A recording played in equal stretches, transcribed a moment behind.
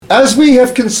As we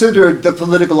have considered the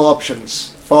political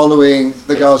options following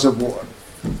the Gaza War,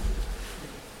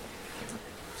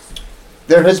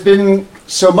 there has been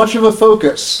so much of a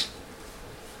focus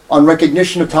on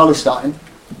recognition of Palestine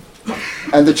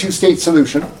and the two-state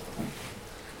solution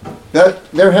that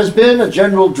there has been a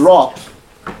general drop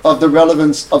of the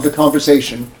relevance of the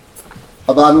conversation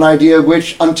about an idea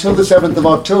which, until the 7th of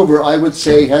October, I would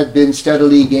say had been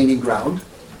steadily gaining ground,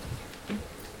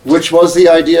 which was the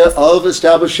idea of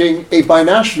establishing a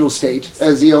binational state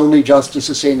as the only just and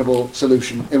sustainable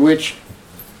solution, in which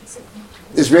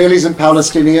Israelis and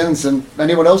Palestinians, and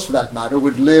anyone else for that matter,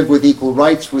 would live with equal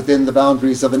rights within the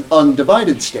boundaries of an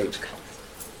undivided state.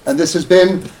 And this has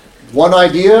been one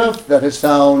idea that has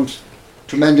found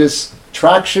tremendous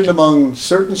traction among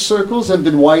certain circles and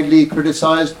been widely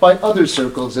criticized by other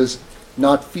circles as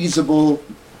not feasible.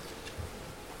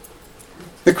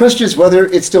 The question is whether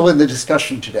it's still in the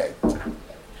discussion today.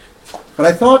 But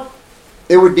I thought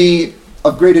it would be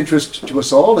of great interest to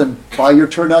us all, and by your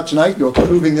turnout tonight, you're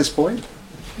proving this point,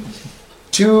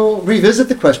 to revisit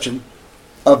the question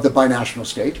of the binational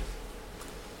state.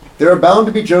 There are bound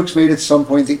to be jokes made at some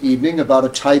point in the evening about a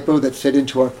typo that fit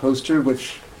into our poster,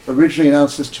 which originally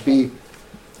announced this to be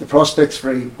the prospects for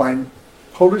a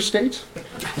bipolar state.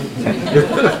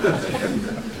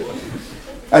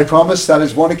 I promise that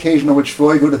is one occasion on which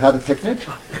Freud would have had a picnic.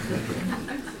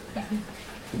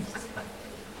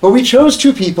 But we chose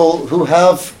two people who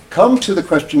have come to the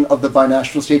question of the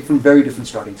binational state from very different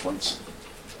starting points.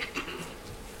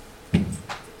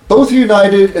 Both are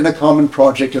united in a common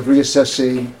project of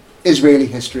reassessing Israeli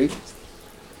history,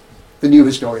 the new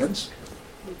historians.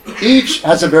 Each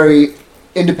has a very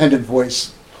independent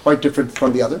voice, quite different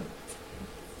from the other.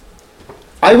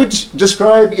 I would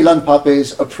describe Ilan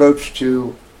Pappé's approach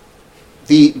to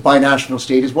the binational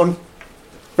state as one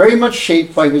very much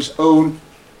shaped by his own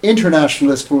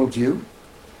internationalist worldview,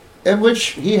 in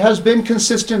which he has been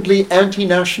consistently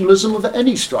anti-nationalism of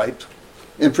any stripe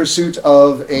in pursuit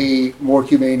of a more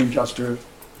humane and juster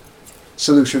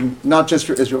solution, not just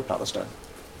for Israel-Palestine.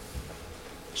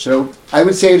 So I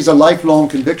would say it is a lifelong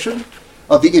conviction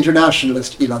of the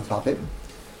internationalist Ilan Pappé.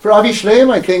 For Avi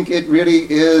Shlaim, I think it really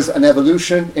is an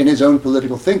evolution in his own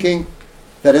political thinking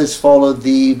that has followed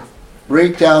the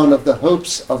breakdown of the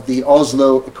hopes of the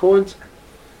Oslo Accord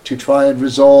to try and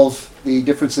resolve the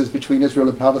differences between Israel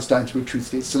and Palestine through a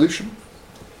two-state solution.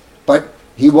 But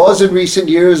he was in recent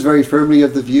years very firmly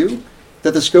of the view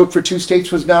that the scope for two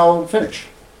states was now finished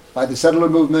by the settler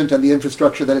movement and the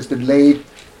infrastructure that has been laid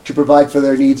to provide for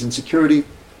their needs and security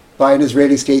by an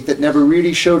Israeli state that never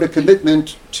really showed a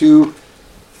commitment to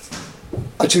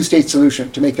a two-state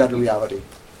solution to make that a reality.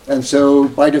 And so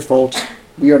by default,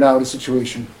 we are now in a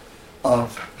situation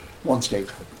of one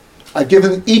state. I've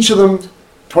given each of them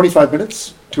 25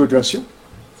 minutes to address you.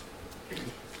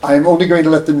 I'm only going to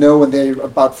let them know when they're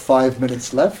about 5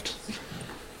 minutes left.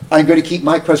 I'm going to keep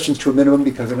my questions to a minimum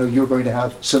because I know you're going to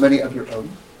have so many of your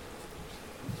own.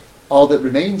 All that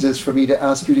remains is for me to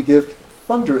ask you to give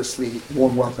thunderously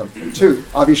warm welcome to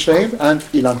Avi Shlaim and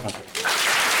Ilan Pappé.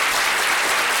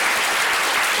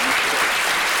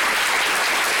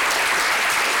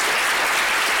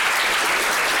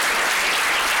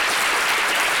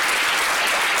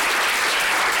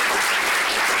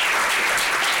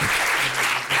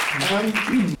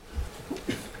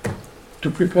 To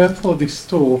prepare for this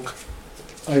talk,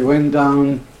 I went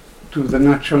down to the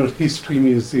Natural History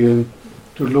Museum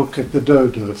to look at the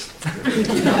dodo.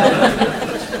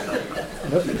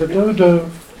 The dodo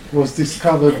was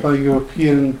discovered by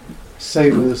European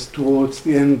sailors towards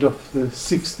the end of the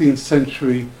 16th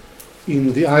century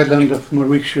in the island of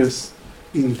Mauritius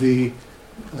in the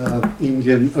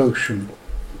Indian Ocean.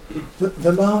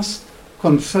 The last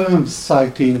confirmed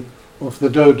sighting of the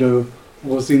dodo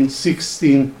was in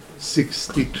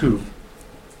 1662.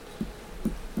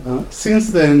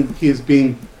 Since then, he has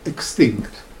been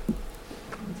extinct.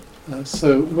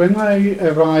 So when I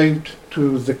arrived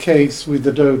to the case with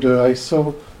the dodo, I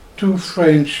saw two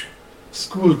French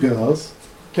schoolgirls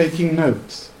taking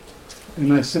notes.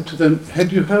 And I said to them,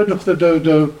 "Had you heard of the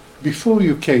dodo before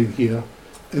you came here?"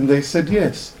 And they said,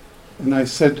 "Yes." And I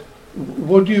said,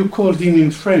 "What do you call him in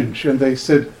French?" And they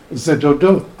said, "The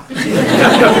dodo."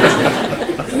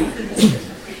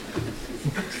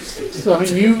 So I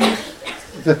knew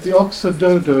that the Oxford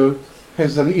dodo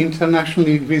has an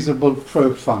internationally visible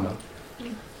profile.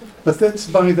 But that's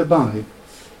by the by.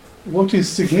 What is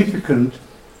significant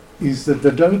is that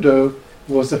the dodo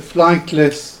was a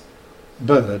flightless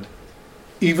bird.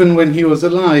 Even when he was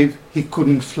alive, he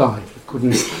couldn't fly, he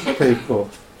couldn't take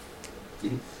off.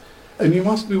 And you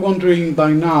must be wondering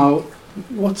by now,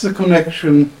 what's the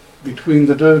connection between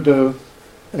the dodo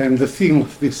and the theme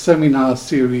of this seminar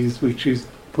series, which is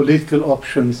political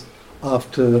options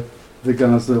after the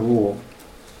Gaza War.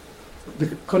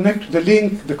 The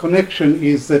connection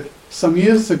is that some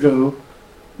years ago,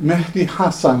 Mehdi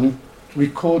Hassan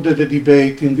recorded a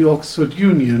debate in the Oxford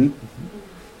Union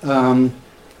for Al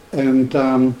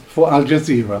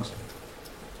Jazeera.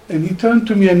 And he turned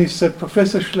to me and he said,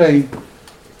 Professor Shlaim,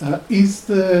 is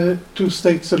the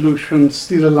two-state solution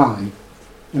still alive?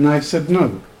 And I said,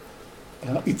 no,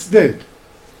 it's dead.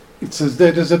 It's as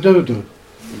dead as a dodo.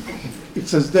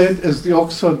 It's as dead as the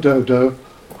Oxford dodo,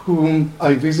 whom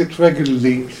I visit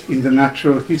regularly in the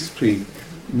Natural History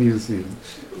Museum.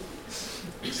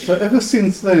 So ever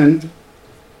since then,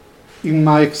 in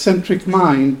my eccentric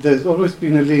mind, there's always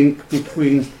been a link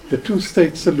between the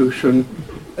two-state solution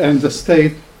and the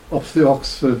state of the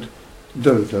Oxford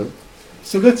dodo.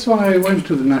 So that's why I went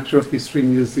to the Natural History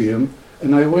Museum,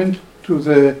 and I went to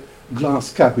the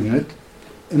glass cabinet,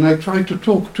 and I tried to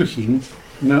talk to him.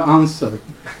 No answer.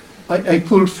 I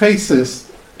pulled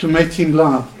faces to make him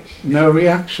laugh. No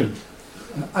reaction.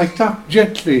 I tapped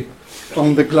gently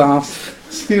on the glass,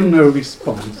 still no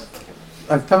response.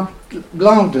 I tapped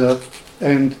louder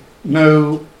and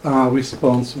no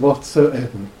response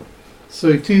whatsoever. So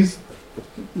it is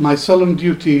my solemn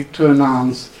duty to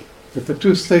announce that the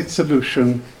two-state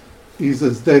solution is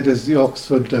as dead as the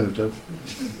Oxford dodo.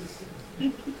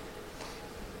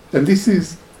 And this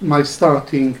is my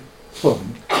starting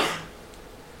point,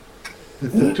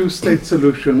 that the two-state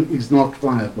solution is not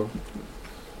viable.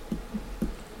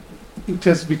 It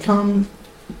has become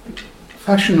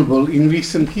fashionable in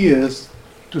recent years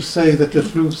to say that the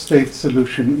two-state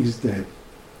solution is dead.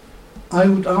 I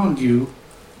would argue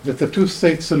that the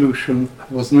two-state solution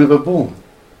was never born.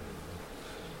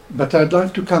 But I'd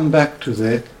like to come back to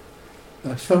that.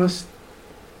 First,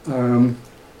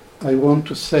 I want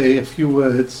to say a few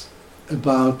words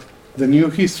about the new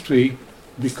history,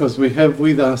 because we have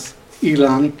with us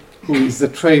Ilan, who is the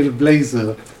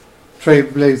trailblazer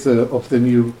of the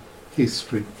new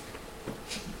history.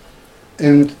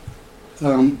 And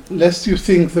lest you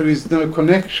think there is no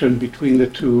connection between the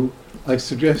two, I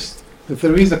suggest that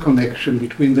there is a connection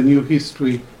between the new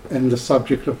history and the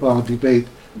subject of our debate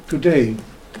today,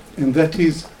 and that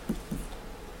is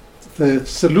the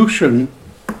solution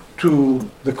to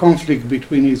the conflict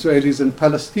between Israelis and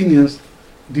Palestinians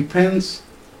depends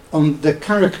on the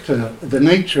character, the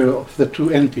nature of the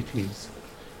two entities.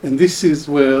 And this is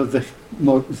where the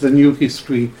new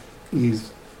history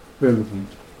is relevant.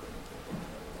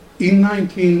 In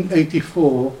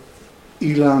 1984,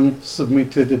 Ilan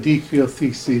submitted a DPhil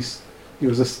thesis. He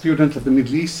was a student at the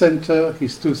Middle East Center.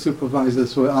 His two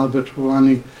supervisors were Albert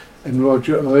Rouhani and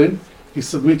Roger Owen. He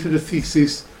submitted a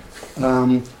thesis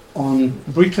on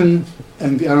Britain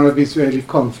and the Arab-Israeli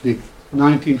conflict,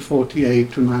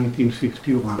 1948 to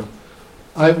 1951.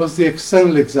 I was the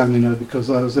external examiner because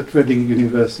I was at Reading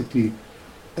University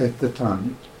at the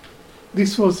time.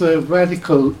 This was a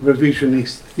radical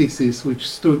revisionist thesis which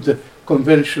stood the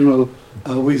conventional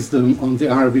wisdom on the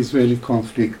Arab-Israeli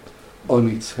conflict on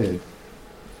its head.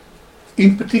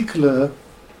 In particular,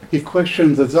 he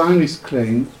questioned the Zionist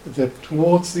claim that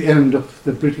towards the end of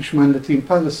the British mandate in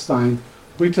Palestine,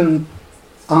 Britain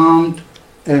armed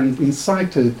and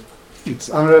incited its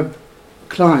Arab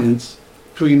clients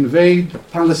to invade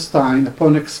Palestine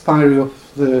upon expiry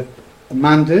of the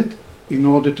mandate in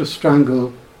order to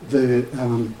strangle the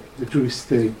Jewish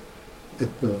state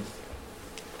at birth.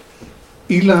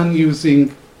 Ilan,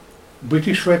 using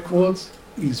British records,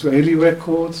 Israeli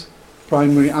records,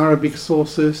 primary Arabic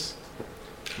sources,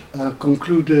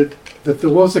 concluded that there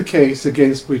was a case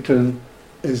against Britain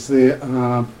as the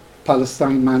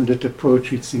Palestine mandate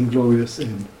approached its inglorious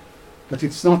end. But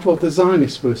it's not what the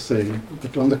Zionists were saying,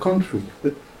 but on the contrary,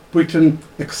 that Britain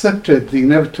accepted the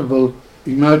inevitable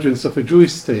emergence of a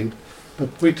Jewish state,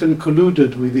 but Britain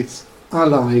colluded with its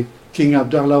ally, King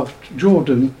Abdullah of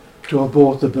Jordan, to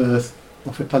abort the birth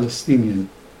of a Palestinian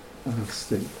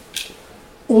state.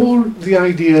 All the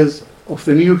ideas of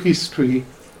the new history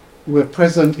were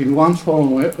present in one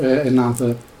form or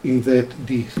another in that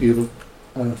DPhil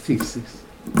thesis.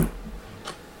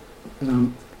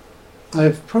 I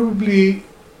have probably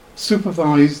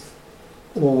supervised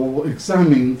or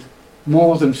examined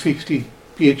more than 50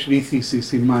 PhD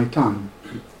theses in my time.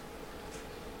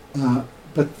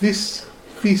 But this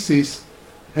thesis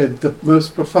had the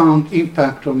most profound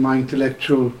impact on my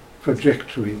intellectual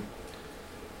trajectory.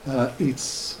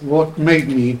 It's what made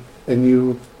me a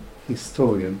new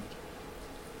historian.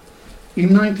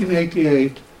 In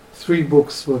 1988, 3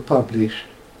 books were published.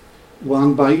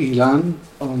 One by Ilan,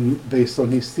 based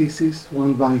on his thesis,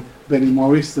 one by Benny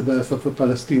Morris, The Birth of a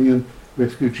Palestinian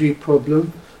Refugee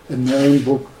Problem, and my own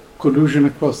book, Collusion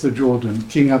Across the Jordan,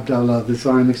 King Abdallah, the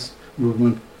Zionist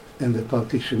Movement, and the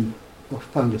Partition of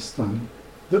Palestine.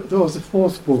 There was a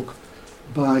fourth book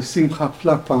by Simcha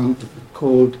Flapan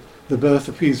called The Birth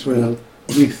of Israel,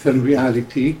 Myth and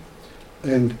Reality,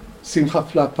 and Simcha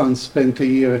Flapan spent a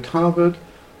year at Harvard,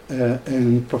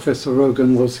 and Professor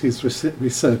Rogan was his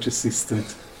research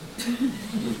assistant.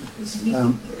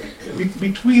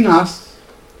 Between us,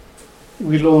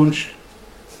 we launched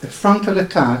a frontal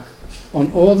attack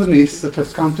on all the myths that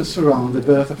have come to surround the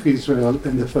birth of Israel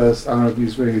and the first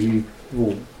Arab-Israeli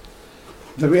war.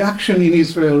 The reaction in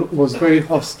Israel was very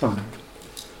hostile.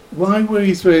 Why were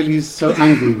Israelis so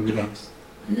angry with us?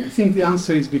 I think the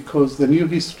answer is because the new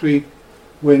history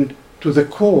went to the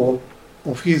core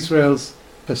of Israel's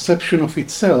perception of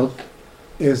itself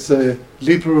as a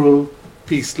liberal,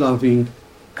 peace-loving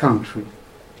country.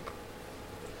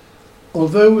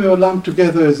 Although we were lumped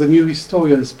together as the new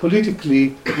historians,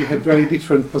 politically we had very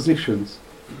different positions.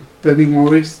 Benny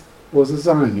Morris was a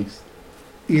Zionist.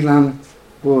 Ilan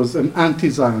was an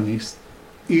anti-Zionist.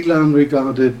 Ilan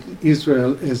regarded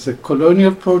Israel as a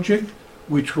colonial project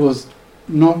which was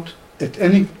not at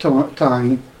any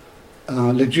time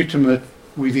legitimate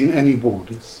within any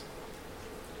borders.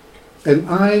 And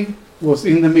I was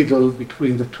in the middle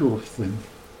between the two of them.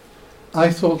 I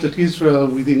thought that Israel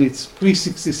within its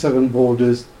pre-67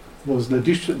 borders was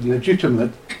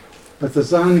legitimate, but the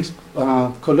Zionist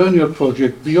colonial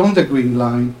project beyond the Green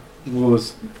Line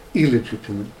was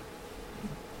illegitimate.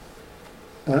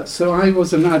 So I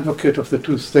was an advocate of the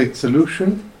two-state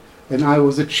solution, and I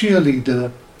was a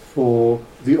cheerleader for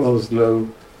the Oslo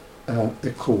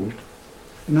Accord.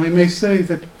 And I may say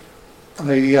that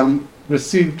I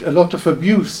received a lot of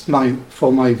abuse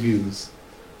for my views.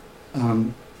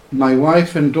 My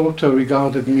wife and daughter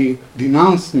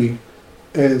denounced me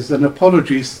as an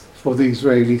apologist for the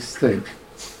Israeli state.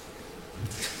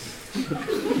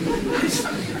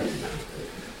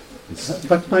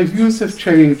 But my views have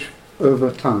changed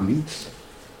over time,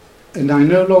 and I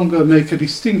no longer make a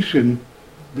distinction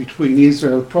between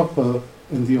Israel proper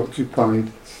and the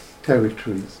occupied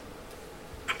territories.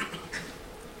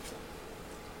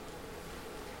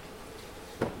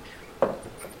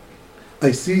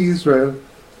 I see Israel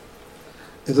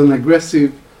as an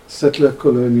aggressive settler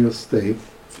colonial state,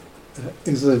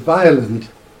 as a violent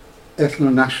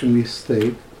ethno-nationalist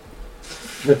state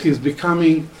that is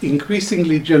becoming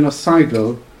increasingly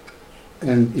genocidal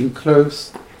and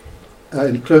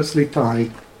closely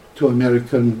tied to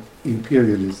American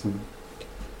imperialism.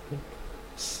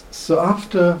 So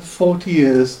after 40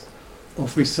 years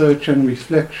of research and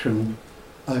reflection,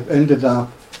 I've ended up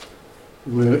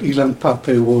where Ilan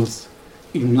Pappé was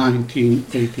in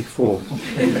 1984.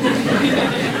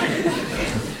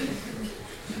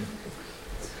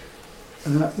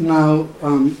 Now,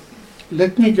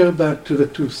 let me go back to the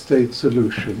two-state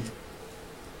solution.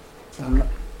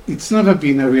 It's never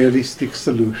been a realistic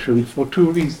solution for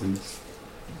two reasons.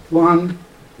 One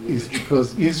is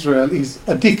because Israel is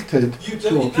addicted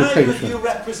to occupation. You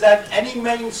represent any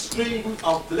mainstream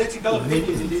of political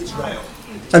opinion in Israel.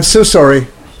 I'm so sorry,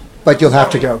 but you'll have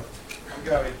to go. I'm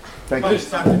going. Thank Not you.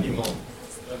 stand anymore.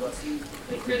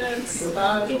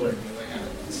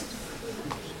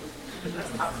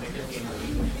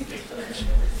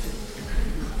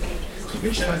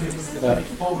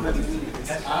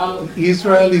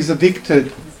 Israel is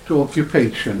addicted to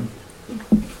occupation.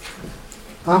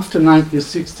 After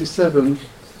 1967,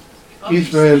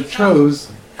 Israel chose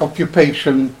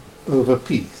occupation over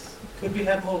peace. Could we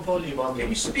have more volume on? Can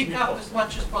you speak up as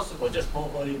much as possible? Just more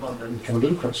volume on them.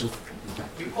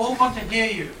 We all want to hear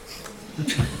you.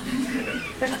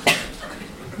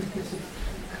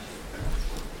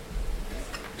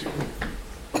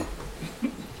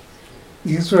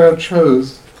 Israel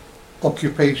chose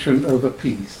occupation over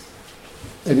peace,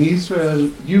 and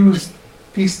Israel used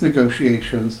peace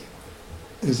negotiations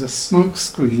as a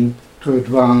smokescreen to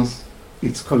advance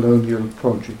its colonial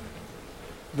project.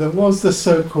 There was the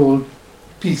so-called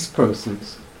peace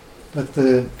process, but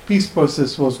the peace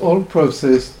process was all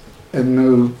process and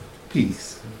no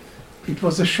peace. It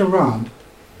was a charade.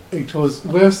 It was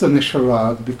worse than a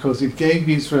charade because it gave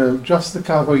Israel just the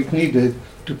cover it needed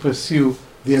to pursue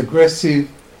the aggressive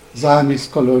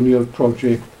Zionist colonial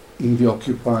project in the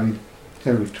occupied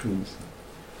territories.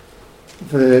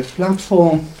 The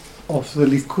platform of the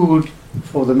Likud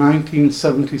for the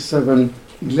 1977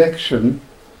 election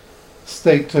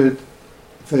stated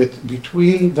that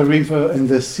between the river and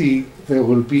the sea there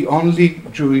will be only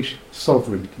Jewish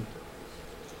sovereignty.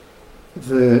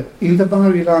 In the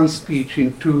Bar Ilan speech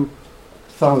in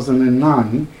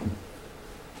 2009,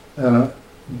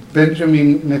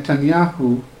 Benjamin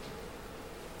Netanyahu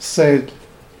said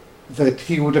that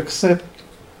he would accept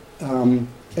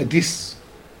a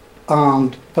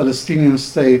disarmed Palestinian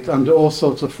state under all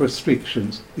sorts of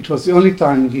restrictions. It was the only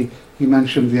time he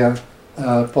mentioned the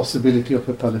possibility of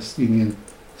a Palestinian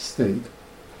state.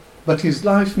 But his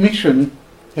life mission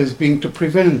has been to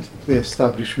prevent the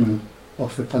establishment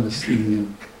of a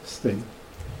Palestinian state.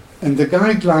 And the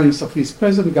guidelines of his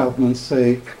present government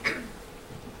say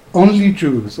only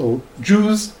Jews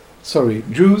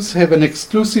have an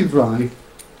exclusive right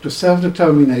to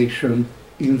self-determination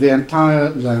in the entire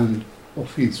land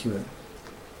of Israel.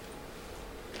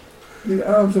 The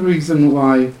other reason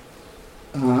why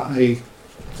I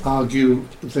argue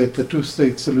that the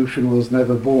two-state solution was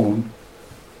never born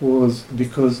was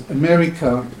because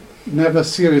America never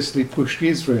seriously pushed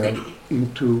Israel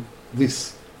into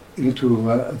this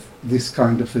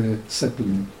kind of a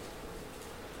settlement.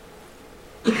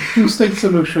 The two-state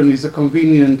solution is a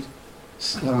convenient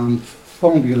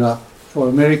formula for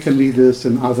American leaders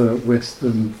and other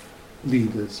Western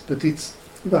leaders, but it's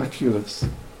vacuous.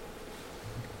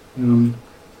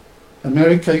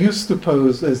 America used to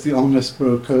pose as the honest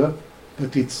broker,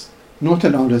 but it's not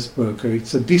an honest broker,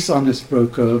 it's a dishonest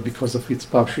broker because of its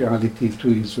partiality to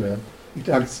Israel. It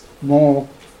acts more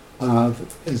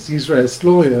as Israel's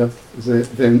lawyer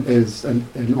than as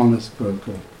an honest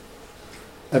broker.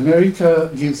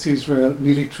 America gives Israel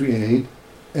military aid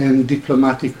and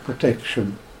diplomatic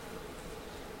protection.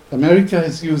 America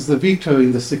has used the veto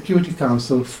in the Security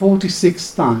Council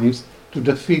 46 times to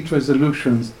defeat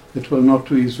resolutions that were not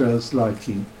to Israel's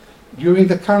liking. During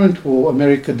the current war,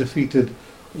 America defeated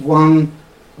one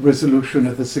resolution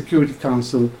at the Security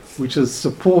Council which is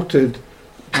supported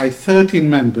by 13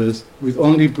 members with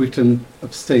only Britain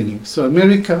abstaining. So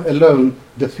America alone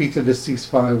defeated a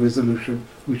ceasefire resolution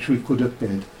which we could have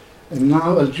had. And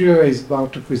now Algeria is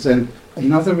about to present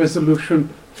another resolution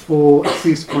for a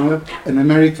ceasefire, and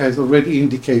America has already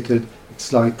indicated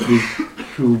it's likely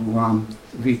to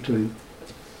veto it.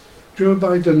 Joe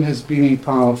Biden has been in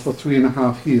power for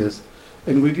 3.5 years,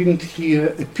 and we didn't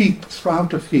hear a peep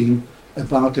out of him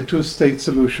about a two-state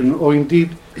solution, or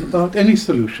indeed about any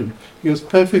solution. He was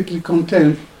perfectly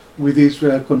content with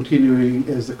Israel continuing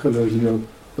as a colonial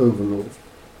overlord.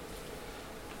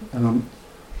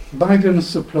 Biden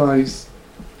supplies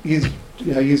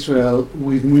Israel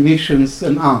with munitions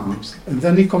and arms, and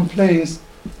then he complains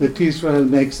that Israel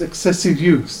makes excessive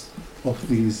use of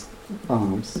these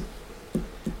arms.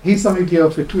 His idea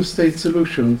of a two-state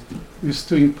solution is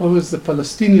to impose the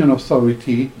Palestinian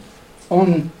Authority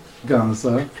on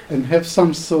Gaza and have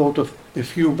some sort of a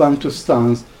few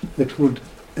Bantustans that would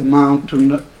amount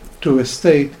to a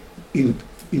state in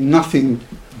nothing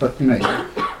but name.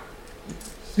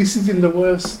 This is in the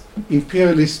worst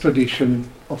imperialist tradition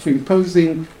of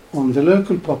imposing on the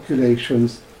local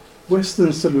populations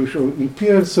Western solutions,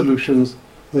 imperial solutions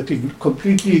that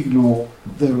completely ignore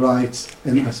their rights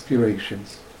and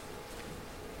aspirations.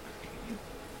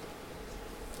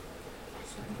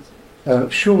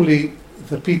 Surely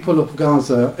the people of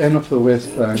Gaza and of the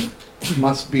West Bank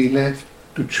must be left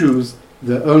to choose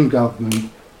their own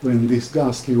government when this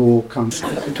ghastly war comes.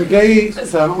 Today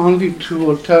there are only two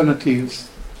alternatives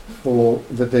for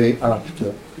the day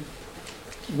after.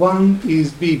 One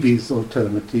is Bibi's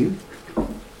alternative,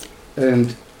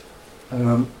 and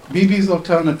Bibi's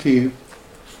alternative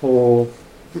for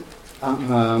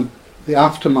the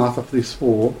aftermath of this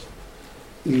war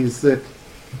is that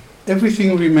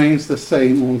everything remains the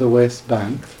same on the West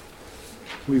Bank,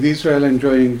 with Israel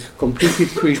enjoying completely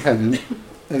free hand,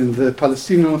 and the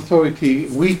Palestinian Authority,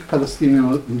 weak Palestinian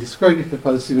and discredited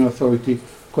Palestinian Authority,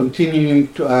 continuing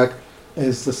to act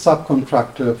as the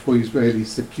subcontractor for Israeli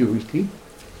security.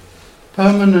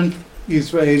 Permanent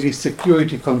Israeli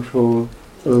security control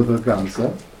over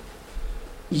Gaza.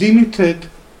 Limited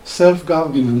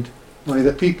self-government by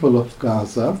the people of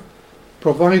Gaza,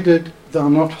 provided they are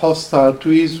not hostile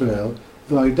to Israel,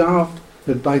 though I doubt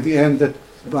that by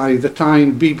the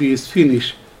time Bibi is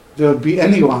finished, there will be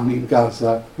anyone in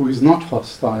Gaza who is not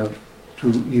hostile to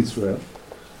Israel.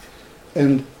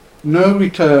 And no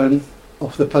return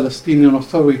of the Palestinian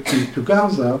Authority to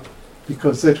Gaza,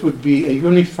 because that would be a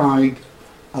unified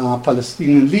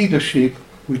Palestinian leadership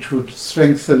which would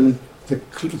strengthen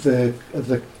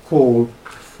the call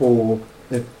for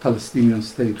a Palestinian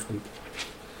statehood.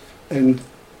 And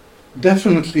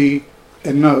definitely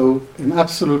an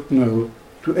absolute no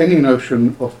to any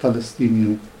notion of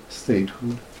Palestinian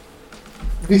statehood.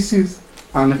 This is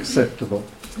unacceptable.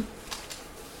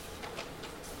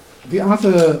 The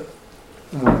other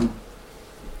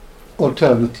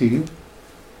alternative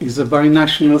is a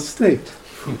binational state.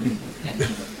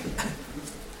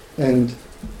 And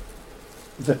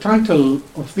the title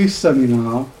of this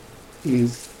seminar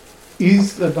is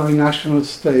a binational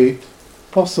state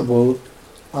possible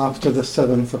after the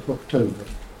 7th of October?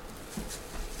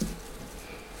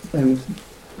 And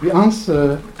the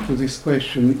answer to this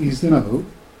question is no,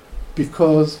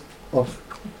 because of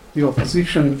the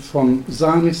opposition from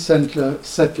Zionist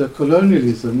settler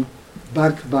colonialism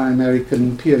backed by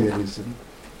American imperialism.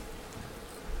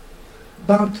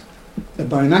 But a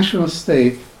binational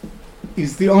state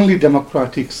is the only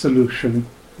democratic solution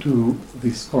to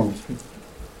this conflict.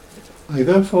 I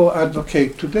therefore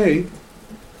advocate today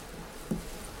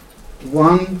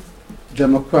one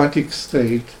democratic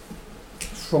state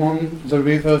from the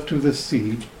river to the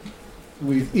sea,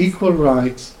 with equal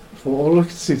rights for all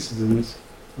its citizens,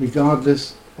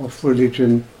 regardless of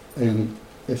religion and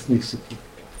ethnicity.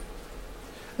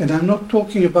 And I'm not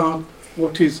talking about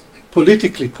what is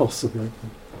politically possible.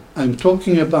 I'm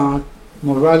talking about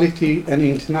morality and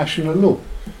international law.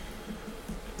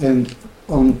 And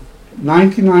on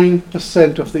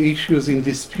 99% of the issues in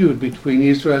dispute between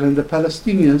Israel and the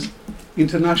Palestinians,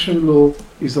 international law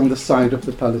is on the side of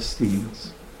the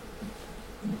Palestinians.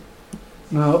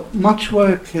 Now, much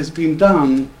work has been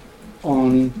done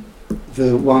on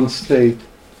the one-state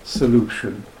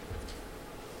solution.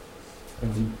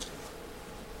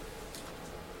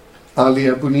 Ali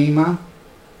Abu Nima,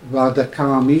 Rada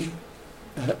Karmi,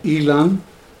 Ilan,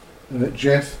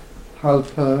 Jeff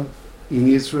Halper in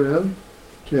Israel,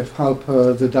 Jeff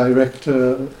Halper, the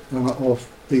director of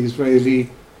the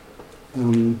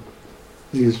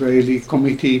Israeli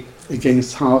Committee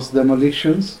Against House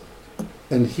Demolitions,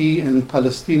 and he and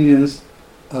Palestinians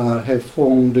have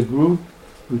formed a group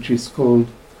which is called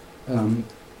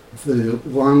the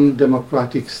One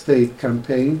Democratic State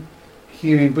Campaign.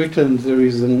 Here in Britain there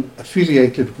is an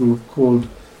affiliated group called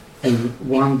the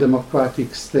One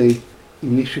Democratic State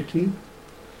Initiative.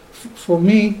 For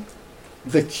me,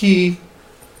 the key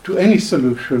to any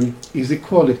solution is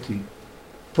equality,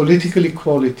 political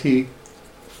equality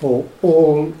for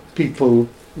all people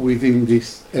within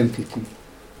this entity.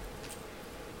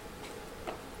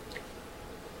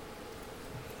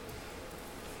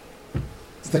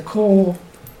 The core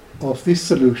of this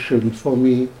solution for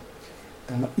me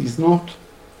is not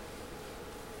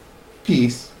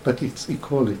peace, but it's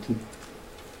equality.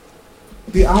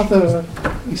 The other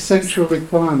essential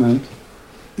requirement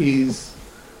is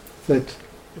that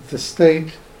the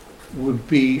state would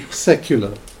be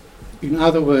secular. In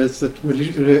other words, that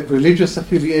religious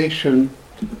affiliation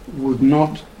would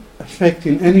not affect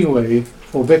in any way,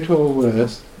 for better or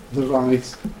worse, the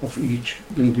rights of each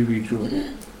individual.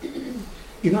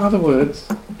 In other words,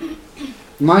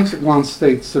 my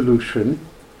one-state solution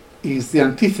is the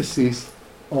antithesis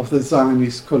of the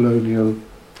Zionist colonial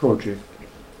project.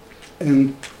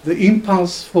 And the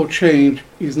impulse for change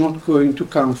is not going to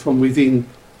come from within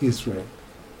Israel.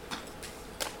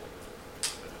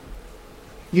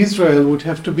 Israel would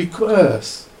have to be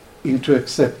coerced into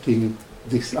accepting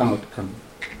this outcome.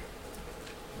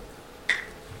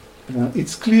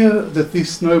 It's clear that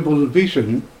this noble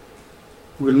vision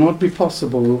will not be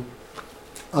possible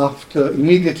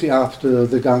immediately after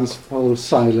the guns fall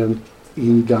silent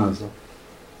in Gaza.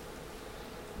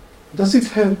 Does it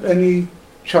have any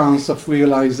chance of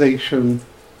realization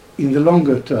in the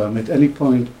longer term, at any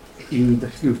point in the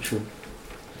future?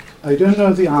 I don't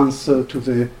know the answer to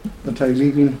that, but I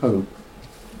live in hope.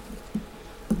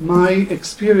 My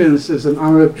experience as an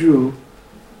Arab Jew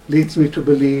leads me to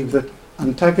believe that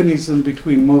antagonism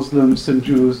between Muslims and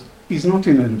Jews is not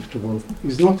inevitable,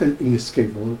 is not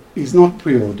inescapable, is not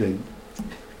preordained.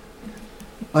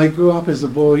 I grew up as a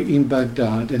boy in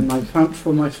Baghdad, and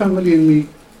for my family and me,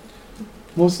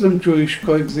 Muslim-Jewish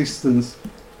coexistence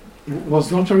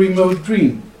was not a remote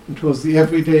dream. It was the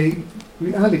everyday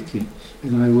reality,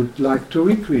 and I would like to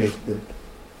recreate that.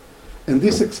 And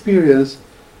this experience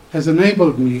has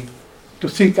enabled me to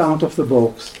think out of the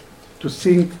box, to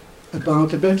think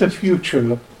about a better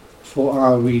future for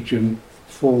our region,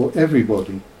 for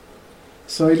everybody.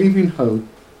 So I live in hope,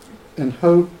 and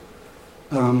hope,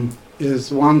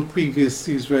 as one previous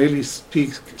Israeli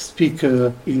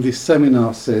speaker in this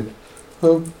seminar said,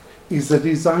 hope is the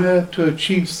desire to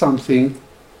achieve something,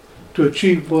 to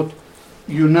achieve what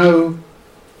you know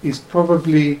is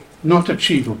probably not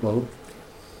achievable,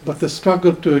 but the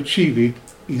struggle to achieve it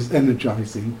is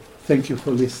energizing. Thank you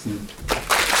for listening.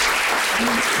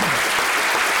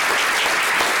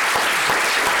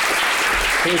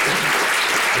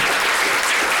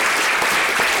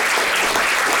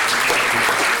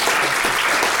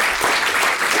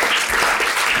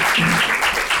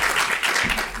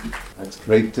 That's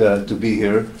Great to be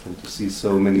here and to see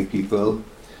so many people.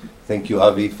 Thank you,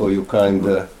 Avi, for your kind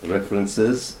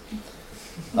references.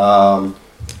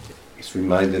 It's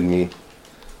reminded me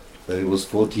that it was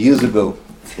 40 years ago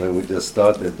when we just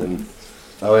started, and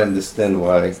now I understand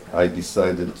why I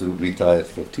decided to retire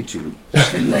from teaching.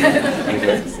 And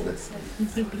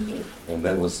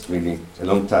that was really a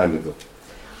long time ago.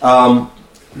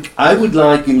 I would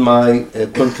like in my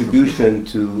contribution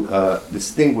to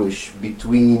distinguish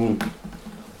between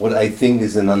what I think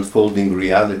is an unfolding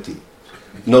reality,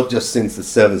 not just since the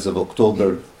 7th of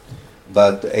October,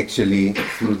 but actually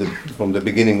from the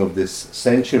beginning of this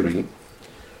century,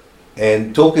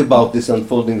 and talk about this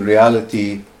unfolding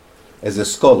reality as a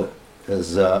scholar,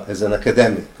 as an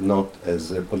academic, not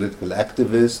as a political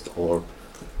activist or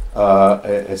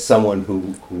as someone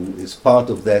who is part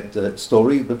of that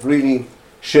story, but really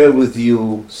share with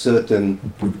you certain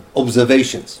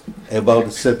observations about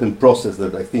a certain process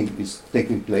that I think is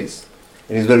taking place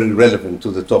and is very relevant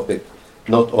to the topic,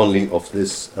 not only of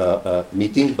this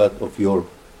meeting, but of your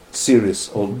series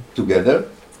altogether,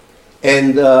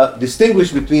 and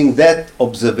distinguish between that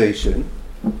observation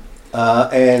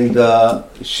and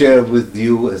share with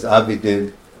you, as Avi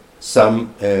did,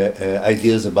 some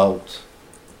ideas about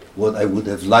what I would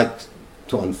have liked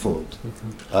to unfold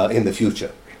in the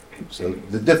future. So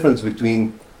the difference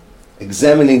between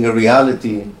examining a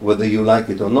reality, whether you like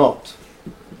it or not,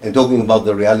 and talking about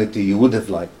the reality you would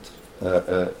have liked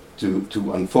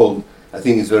to unfold, I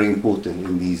think is very important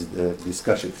in these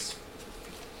discussions.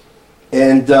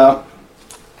 And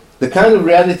the kind of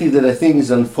reality that I think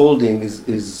is unfolding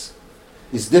is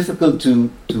difficult to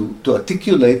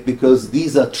articulate, because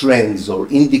these are trends or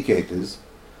indicators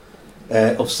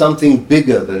of something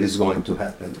bigger that is going to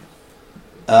happen.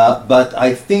 But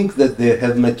I think that they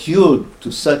have matured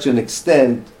to such an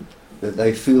extent that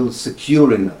I feel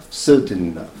secure enough,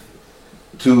 certain enough,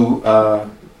 to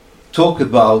talk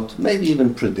about, maybe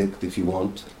even predict if you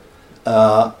want,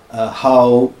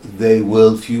 how they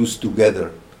will fuse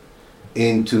together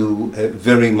into a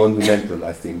very monumental,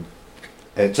 I think,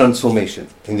 transformation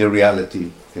in the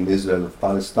reality in Israel of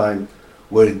Palestine,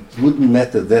 where it wouldn't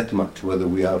matter that much whether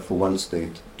we are for one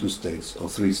state, two states, or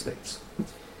three states.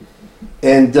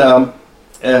 And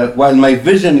while my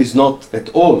vision is not at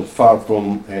all far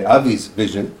from Avi's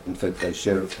vision, in fact I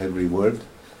share every word,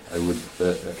 I would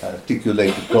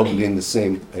articulate it probably in the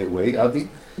same way, Avi,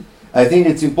 I think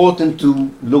it's important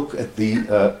to look at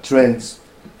the trends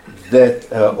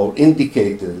that, or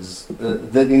indicators,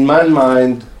 that in my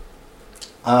mind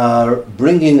are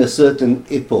bringing a certain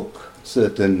epoch,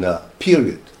 certain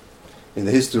period in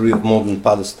the history of modern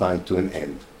Palestine to an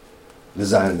end, the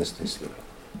Zionist history.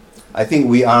 I think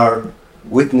we are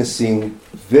witnessing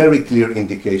very clear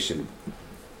indication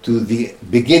to the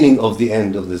beginning of the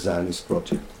end of the Zionist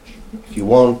project. If you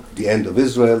want, the end of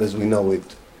Israel as we know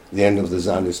it, the end of the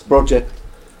Zionist project,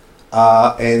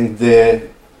 and the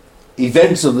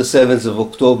events of the 7th of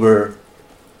October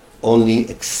only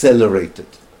accelerated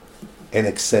and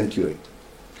accentuated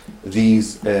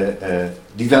these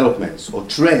developments or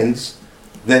trends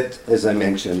that, as I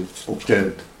mentioned,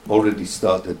 occurred, already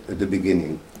started at the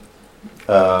beginning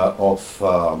of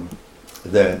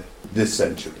this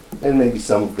century, and maybe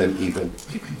some of them even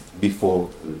before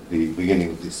the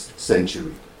beginning of this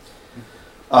century.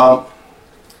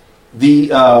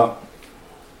 The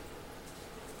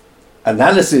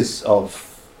analysis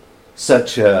of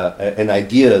such an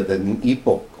idea that an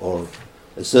epoch or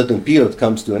a certain period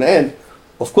comes to an end,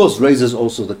 of course, raises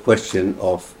also the question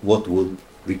of what will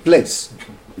replace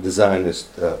the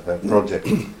Zionist project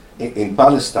in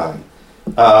Palestine.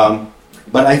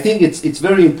 But I think it's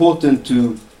very important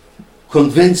to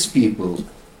convince people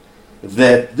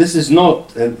that this is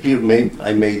not, and here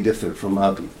I may differ from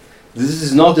Avi, this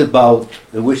is not about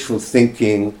the wishful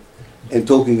thinking and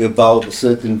talking about a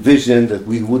certain vision that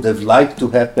we would have liked to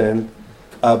happen,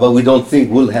 but we don't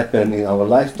think will happen in our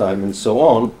lifetime and so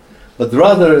on. But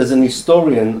rather, as an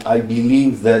historian, I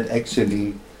believe that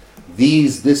actually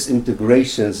these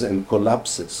disintegrations and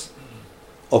collapses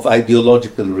of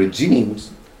ideological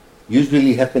regimes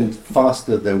usually happen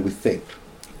faster than we think.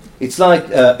 It's like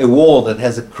a wall that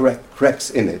has cracks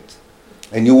in it,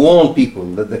 and you warn people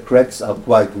that the cracks are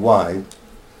quite wide,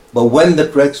 but when the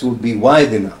cracks would be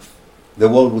wide enough, the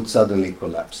wall would suddenly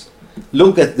collapse.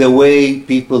 Look at the way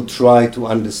people try to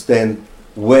understand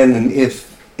when and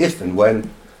if and when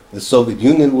the Soviet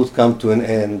Union would come to an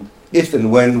end, if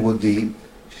and when would the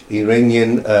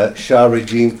Iranian Shah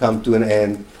regime come to an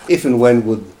end, if and when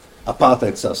would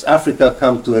apartheid South Africa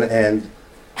come to an end.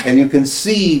 And you can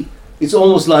see it's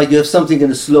almost like you have something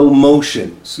in a slow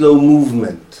motion, slow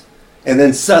movement, and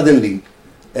then suddenly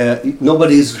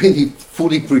nobody is really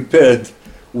fully prepared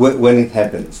when it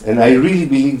happens. And I really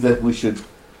believe that we should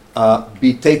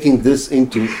be taking this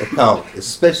into account,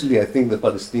 especially I think the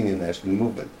Palestinian National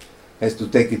Movement has to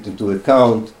take it into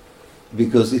account,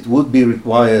 because it would be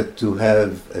required to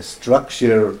have a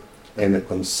structure and a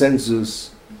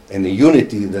consensus and a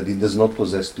unity that it does not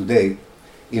possess today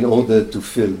in order to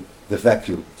fill the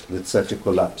vacuum that such a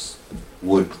collapse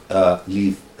would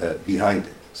leave behind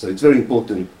it. So it's very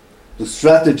important to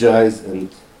strategize, and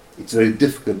it's very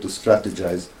difficult to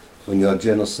strategize when you are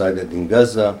genocided in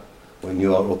Gaza, when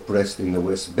you are oppressed in the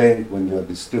West Bank, when you are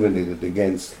discriminated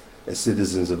against as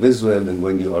citizens of Israel, and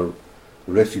when you are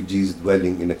refugees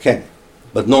dwelling in a camp.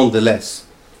 But nonetheless,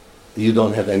 you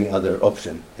don't have any other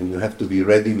option, and you have to be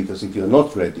ready, because if you're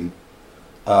not ready,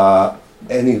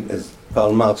 as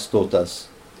Karl Marx taught us,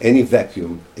 any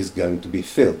vacuum is going to be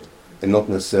filled, and not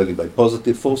necessarily by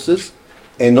positive forces,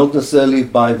 and not necessarily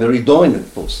by very dominant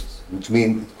forces, which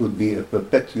means it could be a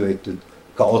perpetuated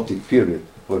chaotic period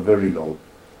for a very long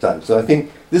time. So I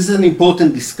think this is an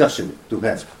important discussion to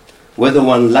have, whether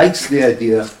one likes the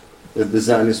idea that the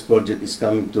Zionist project is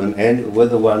coming to an end, or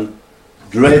whether one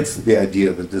dreads the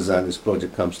idea that the Zionist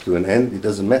project comes to an end. It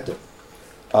doesn't matter.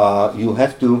 You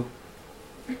have to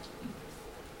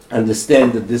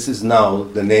understand that this is now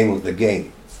the name of the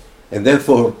game. And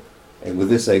therefore, and with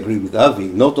this I agree with Avi,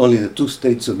 not only the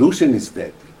two-state solution is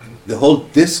dead, the whole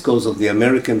discourse of the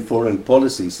American foreign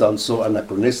policy sounds so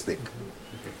anachronistic.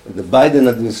 The Biden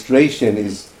administration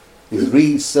is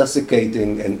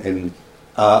resuscitating and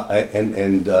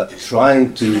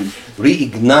trying to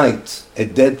reignite a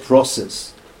dead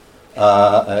process.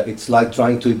 It's like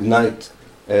trying to ignite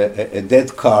a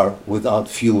dead car without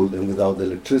fuel and without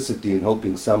electricity and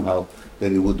hoping somehow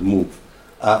that it would move.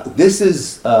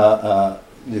 This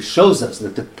shows us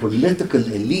that the political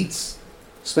elites,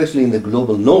 especially in the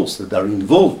global north that are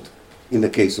involved in the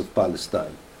case of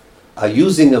Palestine, are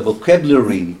using a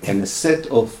vocabulary and a set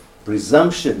of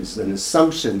presumptions and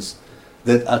assumptions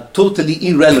that are totally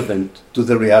irrelevant to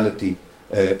the reality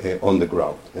on the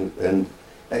ground. And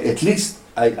at least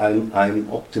I'm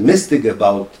optimistic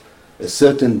about a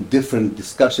certain different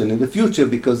discussion in the future,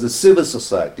 because the civil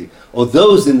society, or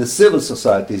those in the civil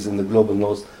societies in the global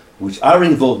north which are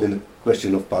involved in the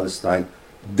question of Palestine,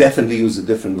 definitely use a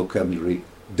different vocabulary,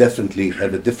 definitely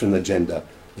have a different agenda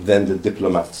than the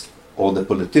diplomats or the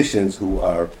politicians who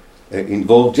are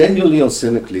involved, genuinely or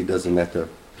cynically, doesn't matter,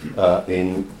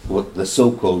 in what the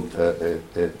so-called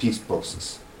peace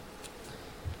process.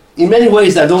 In many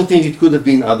ways, I don't think it could have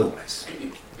been otherwise.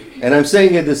 And I'm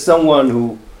saying it as someone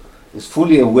who is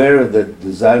fully aware that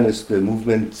the Zionist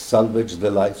movement salvaged the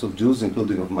lives of Jews,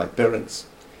 including of my parents.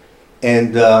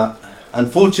 And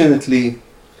unfortunately,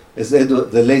 as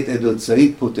the late Edward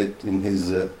Said put it in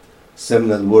his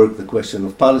seminal work, The Question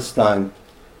of Palestine,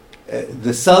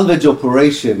 the salvage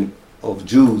operation of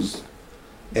Jews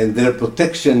and their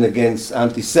protection against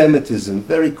anti-Semitism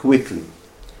very quickly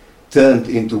turned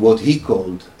into what he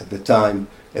called, at the time,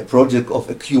 a project of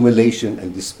accumulation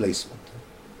and displacement.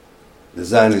 The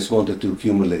Zionists wanted to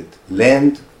accumulate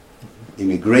land,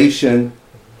 immigration,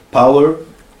 power,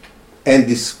 and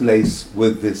displace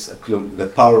with this,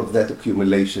 the power of that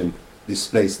accumulation,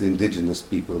 displace the indigenous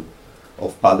people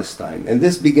of Palestine. And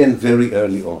this began very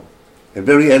early on. And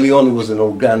very early on, it was an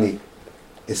organic,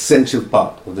 essential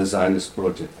part of the Zionist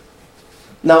project.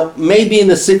 Now, maybe in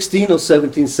the 16th or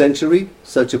 17th century,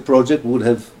 such a project would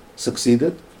have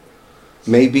succeeded.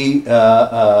 Maybe in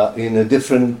a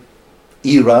different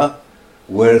era,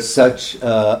 where such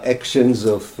actions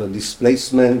of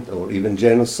displacement or even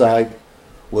genocide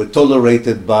were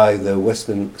tolerated by the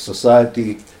Western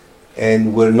society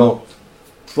and were not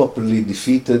properly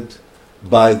defeated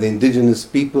by the indigenous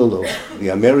people of the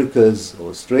Americas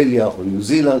or Australia or New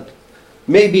Zealand.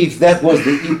 Maybe if that was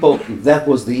the epoch, if that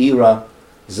was the era,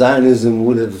 Zionism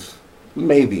would have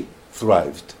maybe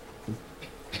thrived.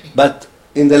 But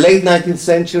in the late 19th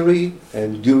century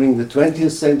and during the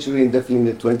 20th century and definitely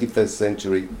in the 21st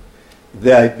century,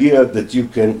 the idea that you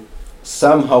can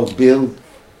somehow build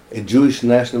a Jewish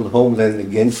national homeland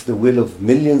against the will of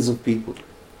millions of people,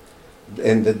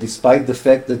 and that despite the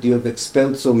fact that you have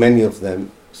expelled so many of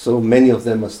them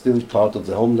are still part of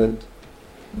the homeland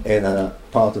and are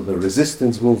part of a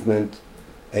resistance movement,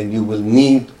 and you will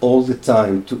need all the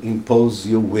time to impose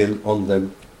your will on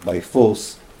them by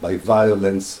force, by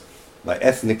violence, by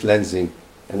ethnic cleansing,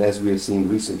 and as we have seen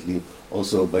recently,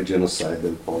 also by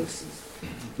genocidal policies.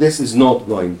 This is not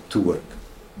going to work.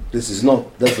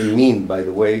 Doesn't mean, by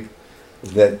the way,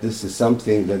 that this is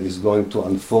something that is going to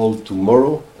unfold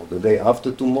tomorrow or the day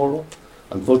after tomorrow.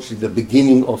 Unfortunately, the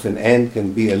beginning of an end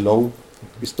can be a long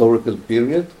historical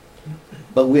period,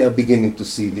 but we are beginning to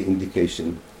see the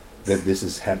indication that this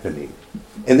is happening.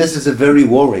 And this is a very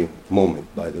worrying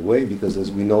moment, by the way, because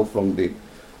as we know from the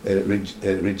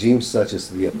regimes such as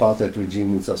the apartheid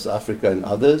regime in South Africa and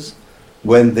others,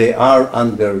 when they are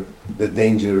under the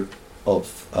danger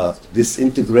of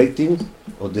disintegrating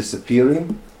or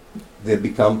disappearing, they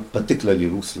become particularly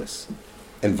ruthless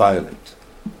and violent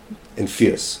and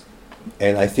fierce.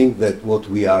 And I think that what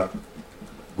we are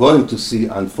going to see,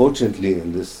 unfortunately,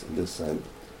 in this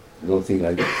I don't think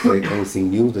I say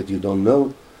anything new that you don't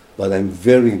know, but I'm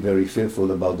very, very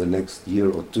fearful about the next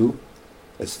year or two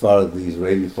as far as the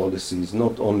Israeli policies,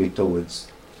 not only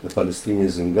towards the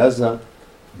Palestinians in Gaza,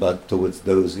 but towards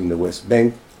those in the West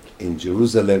Bank, in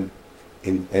Jerusalem,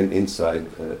 and inside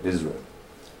Israel.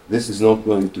 This is not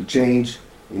going to change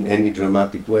in any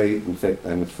dramatic way. In fact,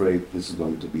 I'm afraid this is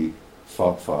going to be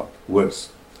far, far worse.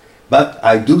 But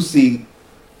I do see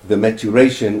the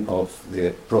maturation of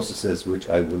the processes, which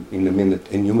I will in a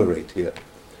minute enumerate here,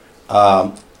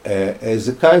 as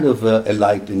a kind of a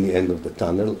light in the end of the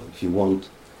tunnel, if you want,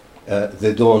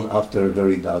 the dawn after a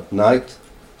very dark night.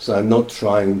 So I'm not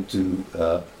trying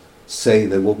to say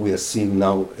that what we are seeing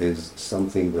now is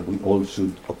something that we all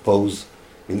should oppose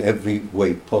in every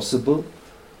way possible,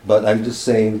 but I'm just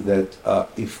saying that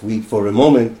if we for a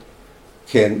moment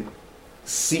can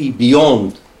see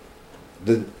beyond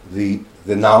the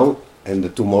now and the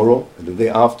tomorrow and the day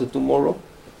after tomorrow,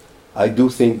 I do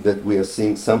think that we are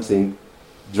seeing something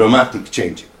dramatic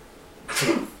changing.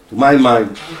 To my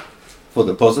mind, for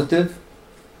the positive,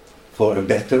 for a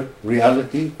better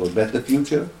reality, for a better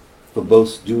future, for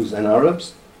both Jews and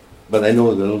Arabs, but I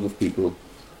know that a lot of people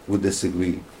would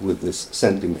disagree with this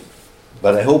sentiment.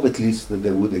 But I hope at least that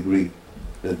they would agree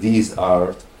that these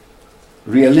are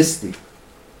realistic.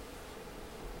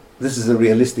 This is a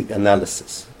realistic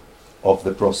analysis of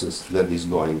the process that is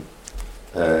going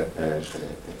on.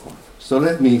 So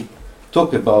let me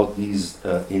talk about these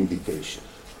indications.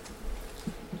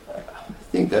 I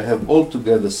think I have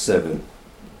altogether 7,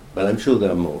 but I'm sure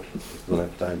there are more. I don't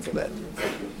have time for that.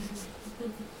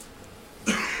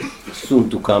 Soon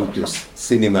to come to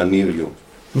cinema near you,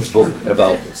 a book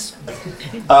about this.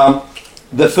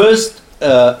 The first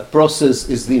process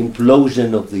is the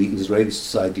implosion of the Israeli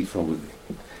society from within.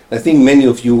 I think many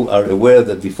of you are aware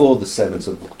that before the 7th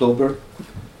of October,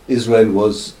 Israel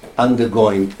was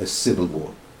undergoing a civil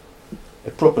war,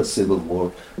 a proper civil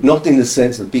war, not in the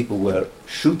sense that people were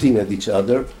shooting at each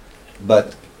other,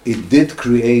 but it did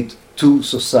create two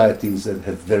societies that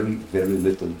have very, very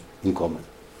little in common.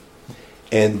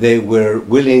 And they were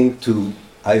willing to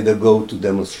either go to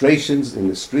demonstrations in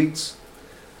the streets,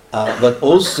 but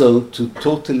also to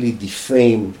totally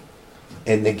defame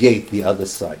and negate the other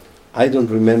side. I don't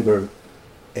remember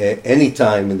any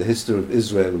time in the history of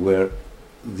Israel where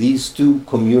these two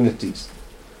communities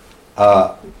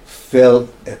felt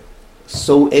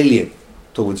so alien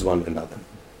towards one another,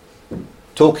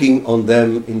 talking on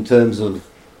them in terms of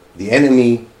the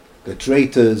enemy, the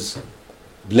traitors,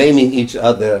 blaming each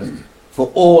other for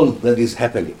all that is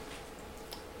happening.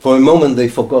 For a moment they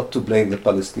forgot to blame the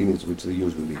Palestinians, which they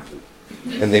usually do,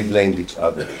 and they blamed each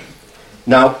other.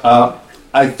 Now,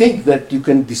 I think that you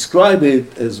can describe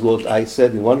it as what I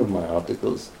said in one of my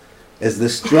articles, as the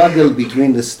struggle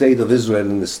between the state of Israel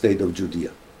and the state of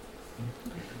Judea.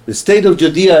 The state of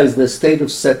Judea is the state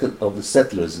of the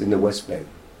settlers in the West Bank.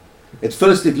 At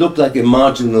first it looked like a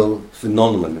marginal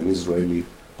phenomenon in Israeli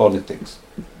politics.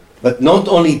 But not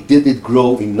only did it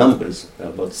grow in numbers, there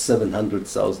are about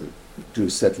 700,000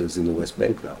 Jewish settlers in the West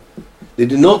Bank now. They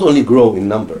did not only grow in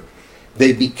number,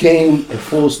 they became a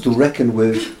force to reckon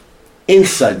with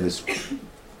inside Israel.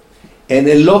 And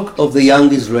a lot of the young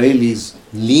Israelis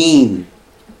lean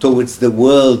towards the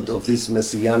world of these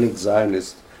Messianic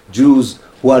Zionist Jews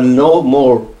who are no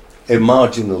more a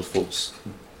marginal force.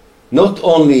 Not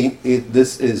only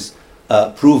this is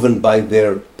proven by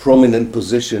their prominent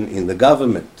position in the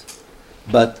government,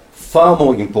 but far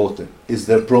more important is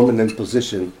their prominent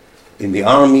position in the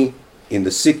army, in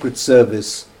the secret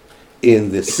service,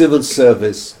 in the civil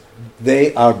service.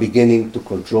 They are beginning to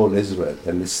control Israel.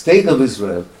 And the state of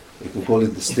Israel, you can call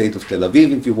it the state of Tel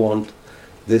Aviv if you want,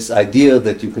 this idea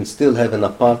that you can still have an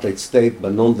apartheid state,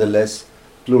 but nonetheless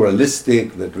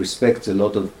pluralistic, that respects a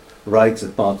lot of rights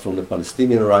apart from the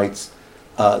Palestinian rights,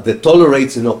 that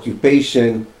tolerates an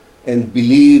occupation and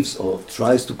believes or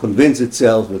tries to convince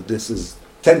itself that this is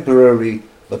temporary,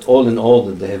 but all in all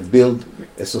that they have built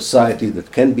a society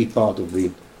that can be part of the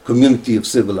community of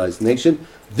civilized nation.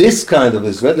 This kind of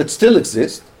Israel that still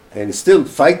exists and is still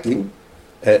fighting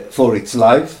for its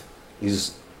life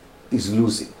is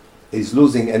losing. Is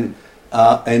losing, and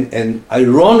And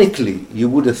ironically, you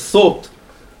would have thought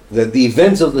that the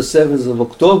events of the 7th of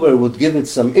October would give it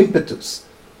some impetus,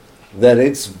 that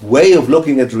its way of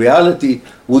looking at reality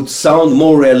would sound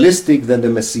more realistic than the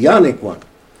messianic one.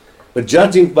 But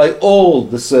judging by all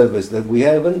the surveys that we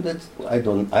have, and I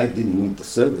didn't need the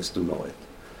surveys to know it,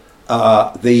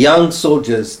 the young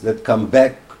soldiers that come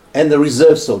back and the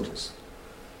reserve soldiers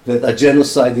that are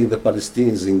genociding the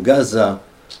Palestinians in Gaza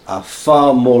are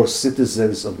far more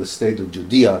citizens of the state of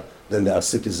Judea than they are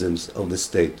citizens of the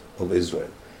state of Israel.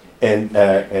 And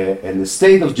the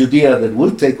state of Judea that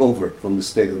will take over from the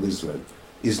state of Israel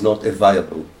is not a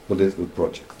viable political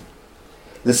project.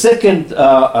 The second,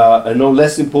 no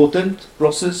less important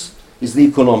process is the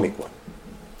economic one.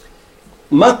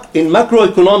 In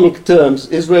macroeconomic terms,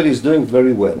 Israel is doing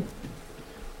very well.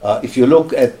 If you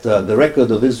look at the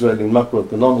record of Israel in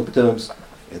macroeconomic terms,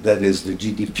 that is the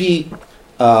GDP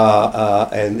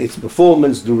and its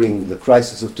performance during the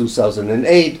crisis of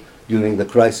 2008, during the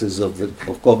crisis of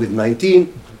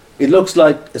COVID-19, it looks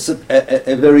like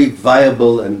a very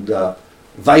viable and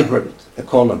vibrant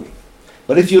economy.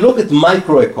 But if you look at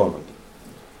microeconomy,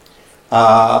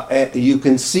 you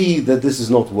can see that this is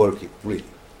not working, really.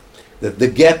 That the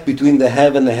gap between the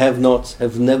have and the have-nots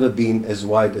have never been as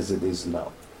wide as it is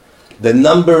now. The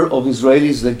number of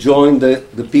Israelis that join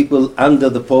the people under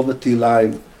the poverty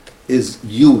line is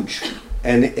huge,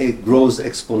 and it grows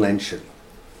exponentially.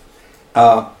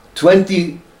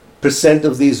 20%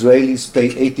 of the Israelis pay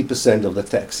 80% of the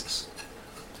taxes.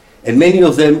 And many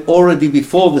of them already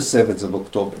before the 7th of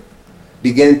October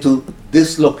began to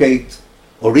dislocate,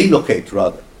 or relocate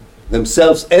rather,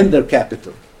 themselves and their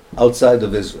capital outside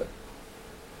of Israel.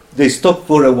 They stopped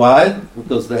for a while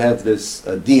because they have this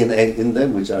DNA in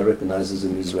them, which I recognize as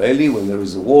an Israeli. When there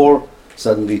is a war,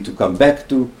 suddenly to come back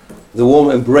to the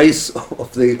warm embrace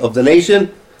of the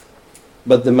nation,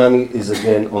 but the money is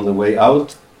again on the way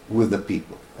out with the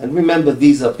people. And remember,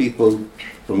 these are people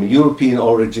from European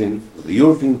origin, with a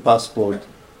European passport,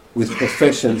 with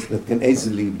professions that can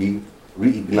easily be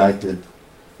reignited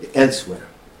elsewhere.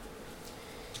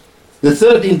 The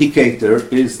third indicator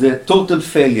is the total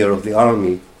failure of the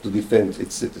army to defend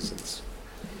its citizens,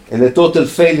 and the total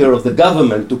failure of the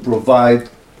government to provide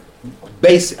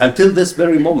until this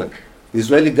very moment, the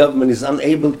Israeli government is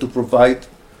unable to provide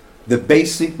the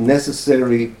basic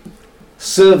necessary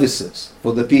services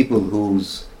for the people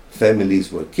whose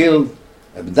families were killed,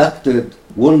 abducted,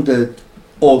 wounded,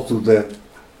 or to the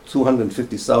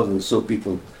 250,000 or so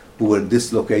people who were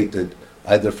dislocated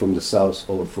either from the south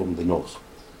or from the north.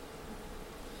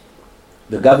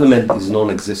 The government is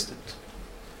non-existent.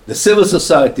 The civil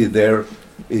society there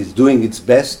is doing its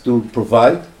best to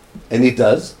provide, and it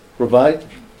does provide,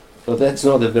 but that's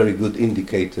not a very good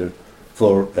indicator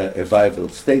for a viable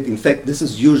state. In fact, this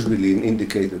is usually an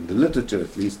indicator, in the literature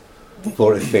at least,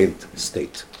 for a failed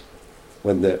state.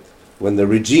 When the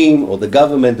regime or the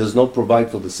government does not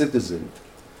provide for the citizen,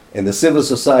 and the civil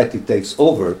society takes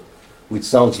over, which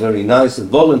sounds very nice and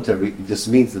voluntary, it just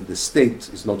means that the state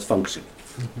is not functioning.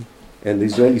 Mm-hmm. And the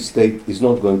Israeli state is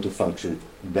not going to function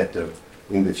better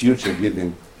in the future,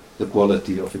 given the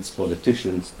quality of its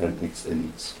politicians and its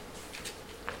elites.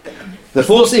 The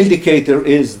fourth indicator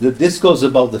is the discourse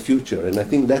about the future, and I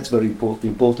think that's very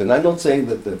important. I'm not saying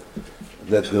that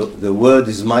the word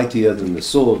is mightier than the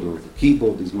sword, or the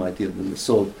keyboard is mightier than the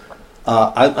sword.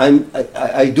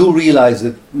 I do realize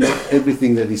that not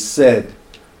everything that is said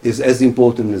is as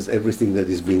important as everything that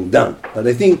is being done. But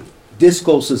I think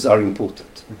discourses are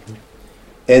important. Mm-hmm.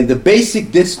 And the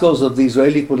basic discourse of the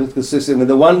Israeli political system, and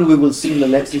the one we will see in the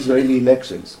next Israeli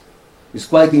elections, is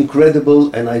quite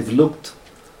incredible, and I've looked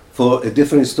for a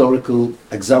different historical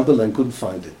example and couldn't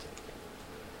find it.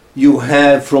 You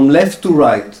have from left to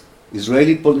right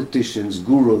Israeli politicians,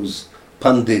 gurus,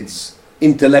 pundits,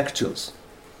 intellectuals,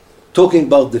 talking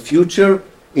about the future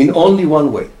in only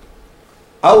one way.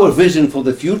 Our vision for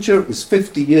the future is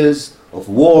 50 years of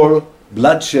war,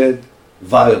 bloodshed,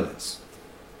 violence.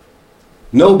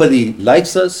 Nobody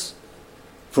likes us.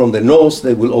 From the north,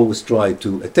 they will always try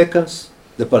to attack us.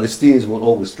 The Palestinians will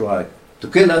always try to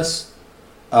kill us.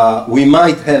 We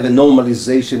might have a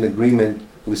normalization agreement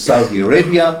with Saudi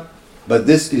Arabia, but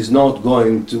this is not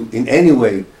going to in any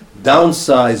way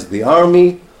downsize the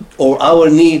army or our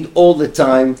need all the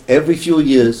time, every few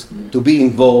years, to be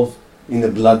involved in a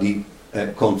bloody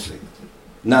conflict.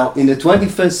 Now, in the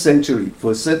 21st century,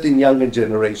 for a certain younger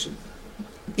generation,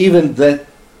 even the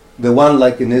one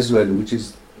like in Israel, which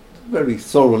is very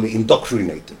thoroughly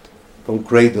indoctrinated from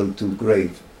cradle to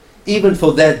grave, even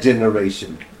for that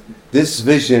generation, this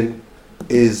vision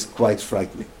is quite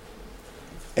frightening.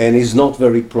 and is not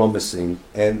very promising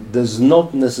and does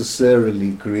not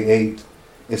necessarily create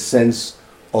a sense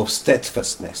of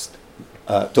steadfastness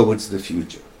towards the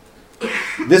future.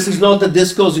 This is not the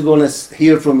discourse you're going to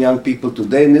hear from young people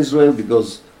today in Israel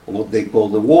because of what they call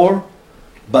the war,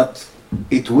 but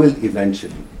it will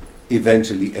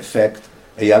eventually affect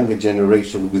a younger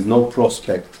generation with no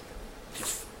prospect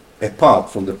apart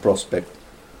from the prospect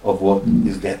of what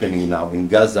is happening now in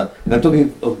Gaza. And I'm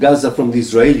talking of Gaza from the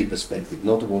Israeli perspective,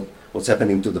 not what's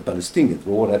happening to the Palestinians,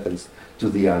 but what happens to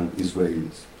the young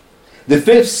Israelis. The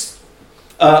fifth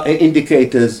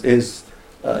indicators is,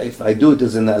 if I do it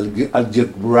as an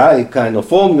algebraic kind of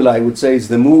formula, I would say is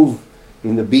the move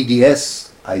in the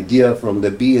BDS idea from the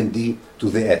B and D to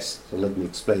the S. So let me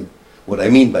explain what I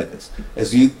mean by this.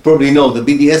 As you probably know, the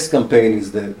BDS campaign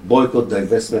is the boycott,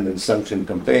 divestment, and sanction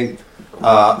campaign.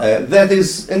 That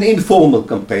is an informal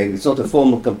campaign. It's not a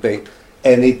formal campaign,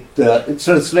 and it's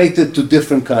translated to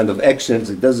different kind of actions.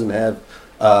 It doesn't have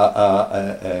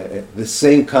the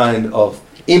same kind of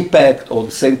impact or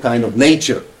the same kind of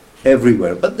nature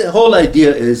everywhere. But the whole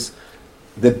idea is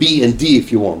the B and D,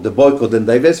 if you want, the boycott and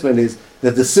divestment, is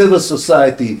that the civil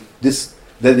society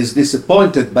that is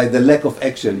disappointed by the lack of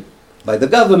action by the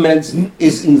governments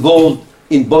is involved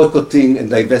in boycotting and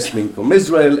divestment from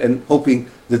Israel and hoping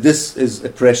that this is a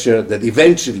pressure that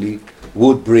eventually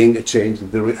would bring a change for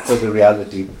the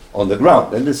reality on the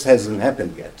ground. And this hasn't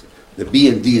happened yet. The B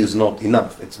and D is not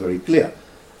enough, it's very clear.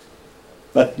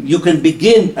 But you can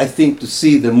begin, I think, to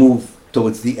see the move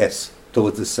towards the S,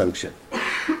 towards the sanction.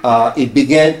 It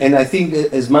began, and I think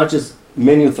as much as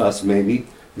many of us, maybe,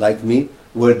 like me,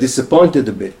 were disappointed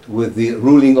a bit with the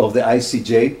ruling of the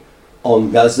ICJ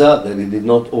on Gaza, that it did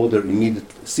not order immediate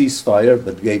ceasefire,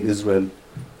 but gave Israel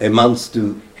a month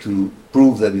to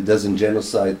prove that it doesn't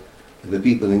genocide the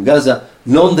people in Gaza.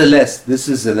 Nonetheless, this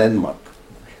is a landmark.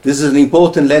 This is an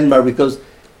important landmark because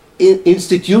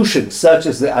institutions such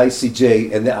as the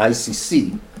ICJ and the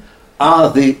ICC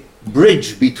are the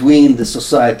bridge between the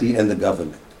society and the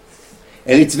government.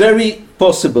 And it's very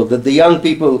possible that the young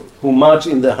people who march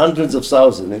in the hundreds of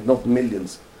thousands, if not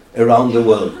millions, around the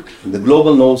world, in the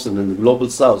global north and in the global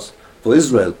south for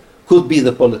Israel, could be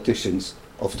the politicians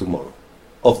of tomorrow,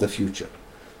 of the future.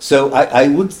 So I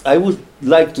would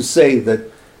like to say that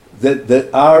there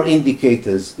are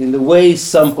indicators in the way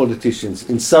some politicians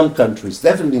in some countries,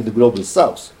 definitely in the global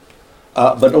south,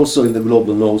 but also in the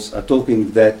global north, are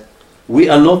talking that we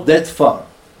are not that far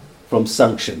from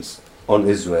sanctions on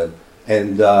Israel.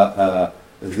 And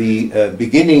the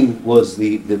beginning was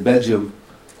the Belgium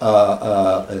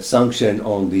sanction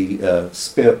on the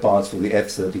spare parts for the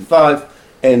F-35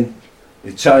 and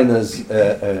China's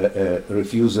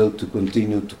refusal to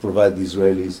continue to provide the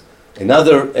Israelis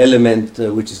another element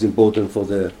which is important for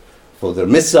their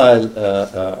missile.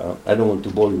 I don't want to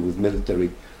bore you with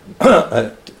military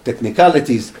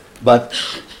technicalities, but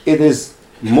it is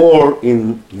more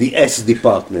in the S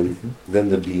department than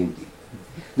the B and D.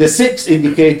 The sixth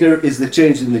indicator is the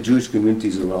change in the Jewish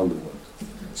communities around the world,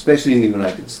 especially in the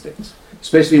United States,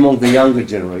 especially among the younger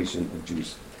generation of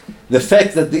Jews. The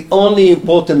fact that the only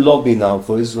important lobby now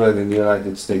for Israel in the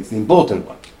United States, the important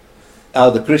one,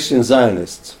 are the Christian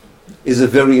Zionists, is a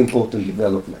very important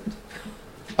development.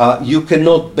 You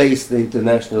cannot base the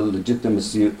international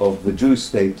legitimacy of the Jewish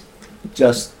state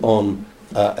just on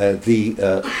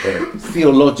the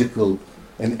theological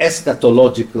and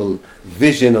eschatological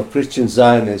vision of Christian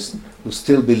Zionists who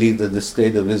still believe that the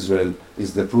state of Israel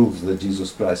is the proof that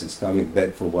Jesus Christ is coming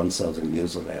back for 1,000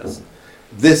 years on earth.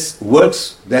 This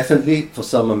works definitely for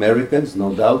some Americans,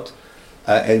 no doubt,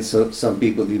 and so some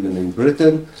people even in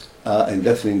Britain and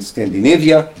definitely in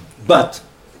Scandinavia, but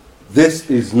this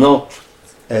is not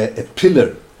a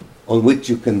pillar on which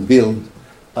you can build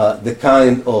the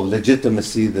kind of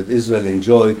legitimacy that Israel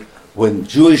enjoyed when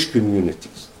Jewish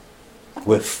communities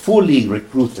were fully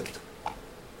recruited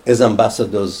as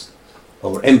ambassadors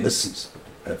or embassies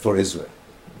for Israel.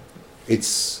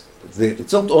 It's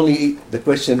not only the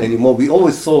question anymore. We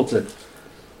always thought that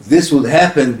this would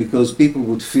happen because people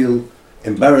would feel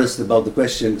embarrassed about the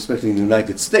question, especially in the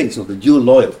United States, of the dual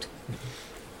loyalty.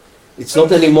 It's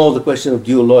not anymore the question of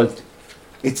dual loyalty.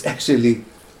 It's actually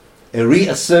a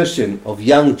reassertion of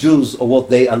young Jews of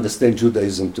what they understand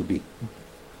Judaism to be.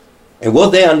 And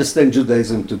what they understand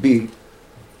Judaism to be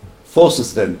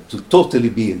forces them to totally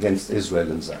be against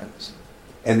Israel and Zionism.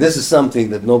 And this is something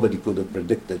that nobody could have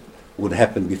predicted would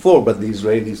happen before, but the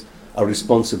Israelis are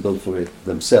responsible for it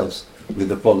themselves with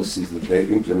the policies that they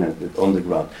implemented on the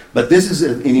ground. But this is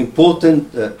an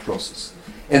important process.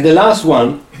 And the last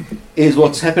one is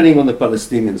what's happening on the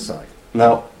Palestinian side.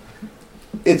 Now,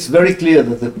 it's very clear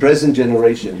that the present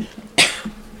generation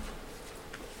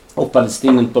of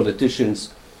Palestinian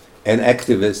politicians and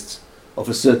activists of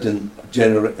a certain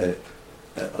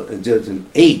certain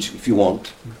age, if you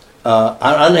want, are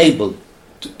unable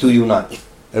to unite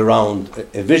around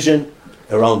a vision,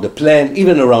 around a plan,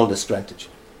 even around a strategy.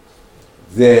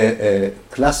 The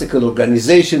classical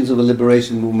organizations of the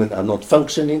liberation movement are not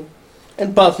functioning,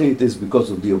 and partly it is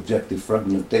because of the objective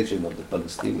fragmentation of the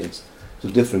Palestinians to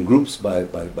different groups by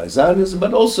Zionism,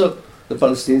 but also the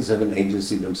Palestinians have an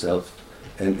agency themselves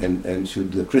and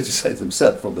should criticize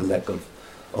themselves for the lack of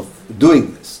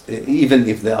doing this, even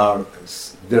if there are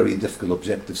very difficult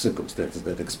objective circumstances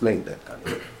that explain that kind of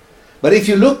thing. But if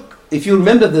you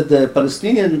remember that the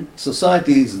Palestinian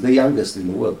society is the youngest in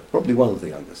the world, probably one of the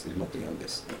youngest, if not the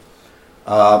youngest,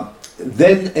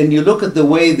 and you look at the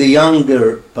way the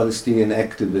younger Palestinian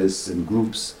activists and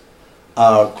groups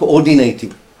are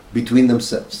coordinating between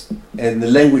themselves and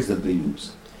the language that they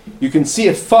use, you can see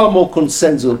a far more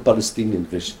consensual Palestinian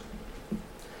vision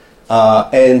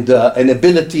and an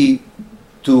ability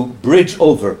to bridge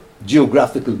over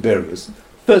geographical barriers.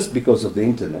 First, because of the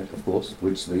internet, of course,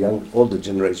 which the older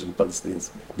generation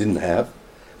Palestinians didn't have,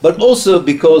 but also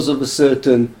because of a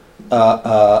certain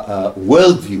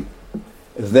worldview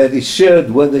that is shared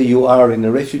whether you are in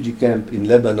a refugee camp in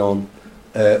Lebanon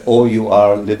or you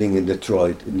are living in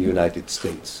Detroit in the United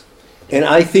States. And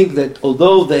I think that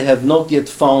although they have not yet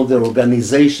found their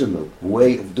organizational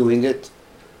way of doing it,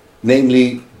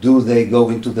 namely, do they go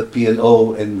into the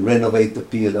PLO and renovate the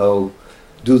PLO?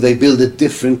 Do they build a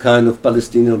different kind of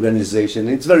Palestinian organization?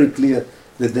 It's very clear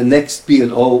that the next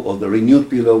PLO or the renewed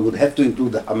PLO would have to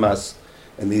include the Hamas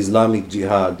and the Islamic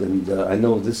Jihad. And I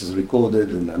know this is recorded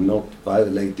and I'm not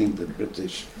violating the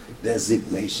British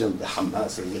designation, the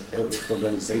Hamas and the terrorist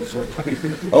organization.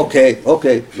 Okay,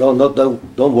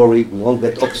 don't worry, we won't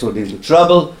get Oxford into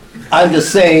trouble. I'm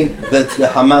just saying that the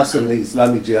Hamas and the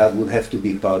Islamic Jihad would have to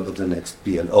be part of the next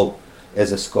PLO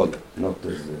as a scholar, not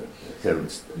as a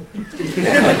terrorist.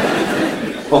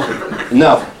 Okay,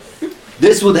 now,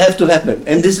 this would have to happen,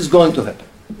 and this is going to happen.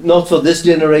 Not for this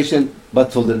generation,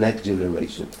 but for the next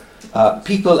generation.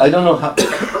 People, I don't know how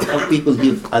people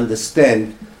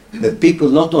understand that people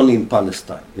not only in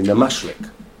Palestine, in the Mashriq,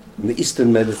 in the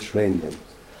Eastern Mediterranean,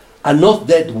 are not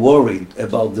that worried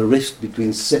about the rift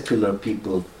between secular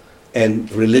people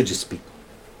and religious people.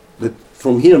 That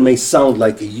from here may sound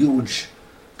like a huge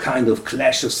kind of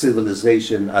clash of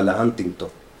civilization a la Huntington.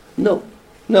 No.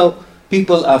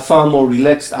 People are far more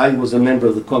relaxed. I was a member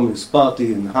of the Communist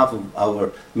Party, and half of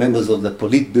our members of the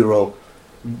Politburo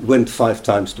went 5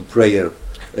 times to prayer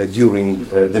during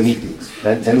the meetings.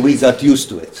 And we got used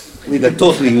to it. We got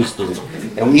totally used to it.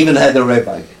 And we even had a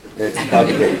rabbi part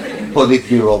of the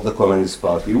Politburo of the Communist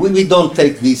Party. We don't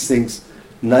take these things,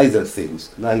 neither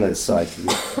side,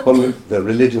 the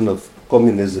religion of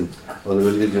communism or the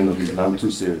religion of Islam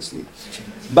too seriously.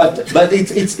 But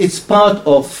it's part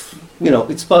of,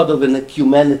 it's part of an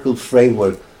ecumenical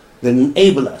framework that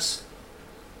enable us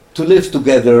to live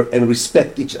together and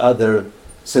respect each other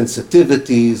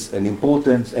sensitivities and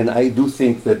importance, and I do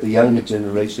think that the younger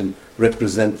generation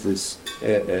represents this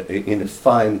in a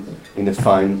fine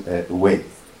way.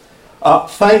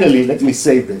 Finally, let me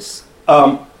say this.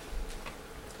 I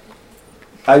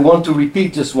want to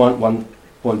repeat just one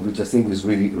point which I think is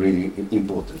really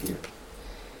important here.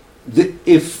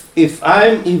 If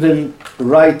I'm even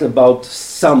right about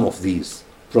some of these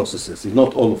processes, if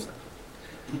not all of them,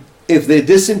 if the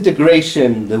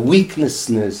disintegration, the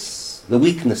weaknesses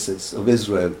of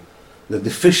Israel, the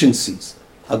deficiencies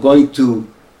are going to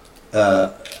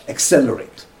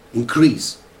accelerate,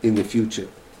 increase in the future,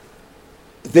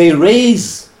 they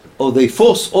raise or they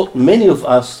force many of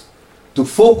us to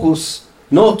focus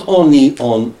not only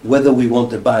on whether we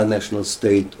want a binational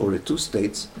state or a two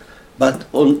states, but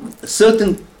on a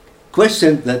certain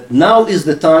question that now is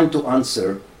the time to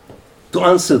answer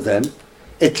them,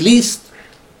 at least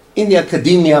in the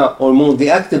academia or among the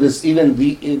activists, even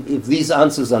if these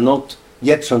answers are not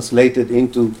yet translated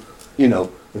into,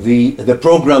 the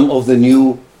program of the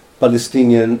new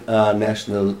Palestinian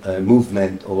national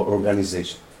movement or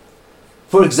organization.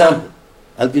 For example,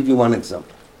 I'll give you one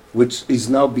example, which is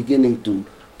now beginning to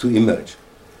emerge,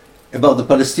 about the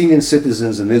Palestinian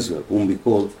citizens in Israel, whom we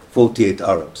call 48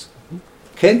 Arabs.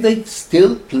 Can they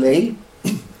still play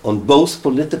on both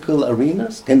political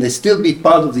arenas? Can they still be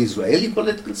part of the Israeli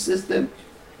political system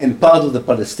and part of the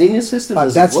Palestinian system?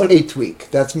 That's 8 week.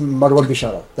 That's Marwan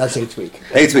Bishara. That's 8 week.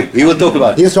 8 week. He will talk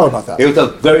about it. He'll talk about that. He will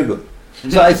talk. Very good.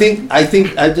 So I think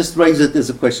I just raised it as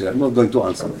a question. I'm not going to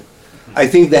answer it. I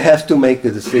think they have to make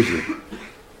a decision.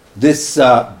 This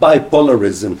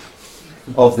bipolarism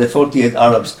of the 48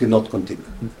 Arabs cannot continue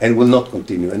and will not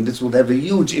continue. And this would have a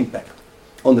huge impact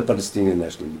on the Palestinian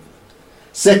national movement.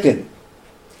 Second,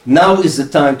 now is the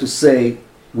time to say,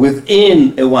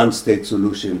 within a one-state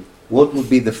solution, what would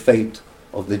be the fate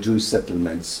of the Jewish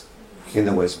settlements in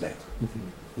the West Bank?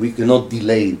 We cannot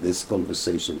delay this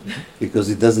conversation because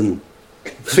it doesn't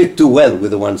fit too well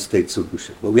with a one-state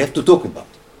solution. But we have to talk about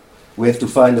it. We have to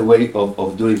find a way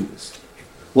of doing this.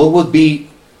 What would be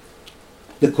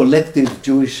the collective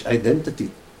Jewish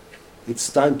identity? It's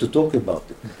time to talk about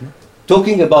it.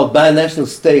 Talking about binational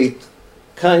state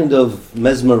kind of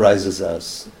mesmerizes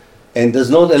us and does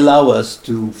not allow us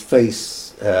to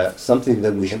face something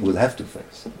that we will have to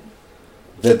face.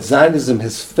 That Zionism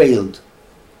has failed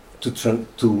to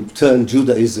turn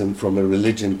Judaism from a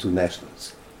religion to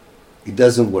nationalism. It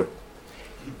doesn't work.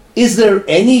 Is there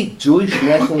any Jewish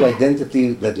national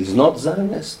identity that is not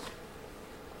Zionist?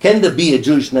 Can there be a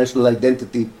Jewish national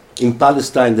identity in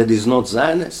Palestine that is not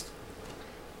Zionist?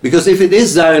 Because if it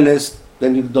is Zionist,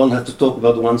 then you don't have to talk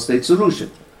about the one-state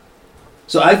solution.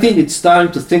 So I think it's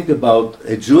time to think about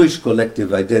a Jewish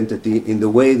collective identity in the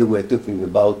way that we're talking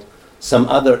about some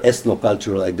other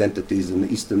ethno-cultural identities in the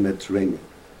Eastern Mediterranean.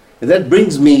 And that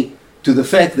brings me to the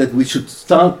fact that we should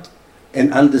start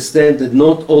and understand that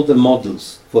not all the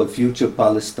models for a future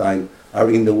Palestine are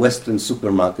in the Western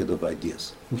supermarket of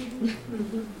ideas.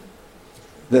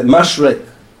 The Mashrek,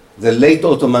 the late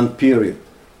Ottoman period,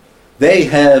 they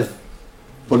have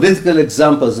political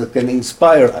examples that can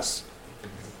inspire us,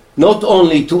 not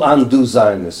only to undo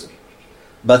Zionism,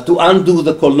 but to undo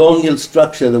the colonial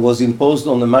structure that was imposed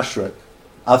on the Mashrek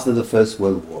after the First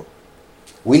World War.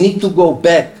 We need to go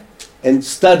back and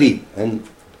study, and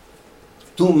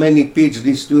too many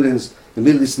PhD students in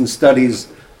Middle Eastern studies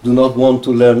do not want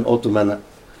to learn Ottoman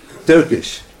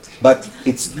Turkish. But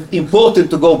it's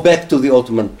important to go back to the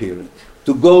Ottoman period,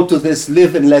 to go to this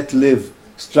live and let live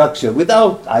structure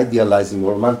without idealizing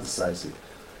or romanticizing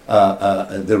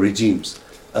the regimes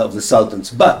of the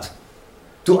sultans, but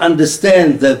to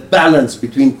understand the balance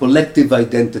between collective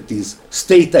identities,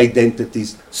 state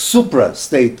identities,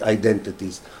 supra-state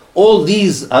identities. All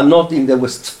these are not in the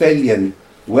Westphalian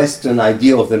Western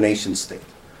idea of the nation state.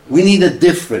 We need a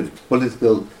different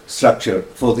political structure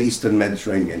for the Eastern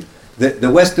Mediterranean.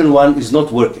 The Western one is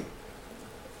not working.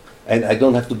 And I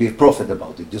don't have to be a prophet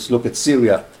about it. Just look at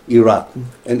Syria, Iraq,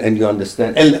 and you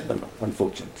understand, and Lebanon,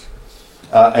 unfortunately.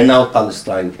 And now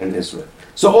Palestine and Israel.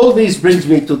 So all these brings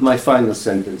me to my final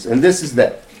sentence, and this is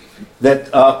that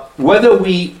whether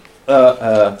we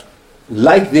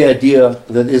like the idea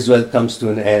that Israel comes to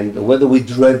an end, or whether we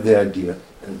dread the idea,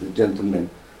 and the gentleman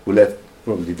who left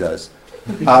probably does,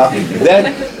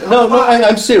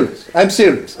 I'm serious. I'm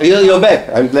serious. You're back.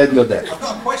 I'm glad you're there. I've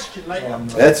got a question later.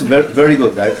 That's very, very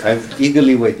good. I'm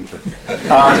eagerly waiting for it.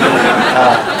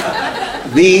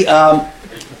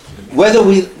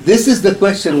 This is the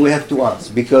question we have to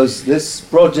ask, because this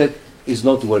project is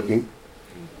not working,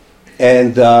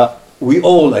 and we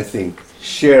all, I think,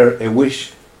 share a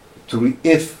wish to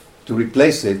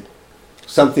replace it,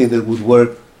 something that would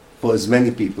work for as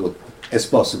many people as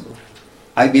possible.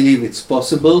 I believe it's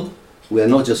possible. We are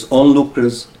not just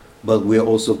onlookers, but we are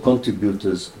also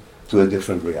contributors to a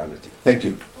different reality. Thank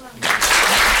you.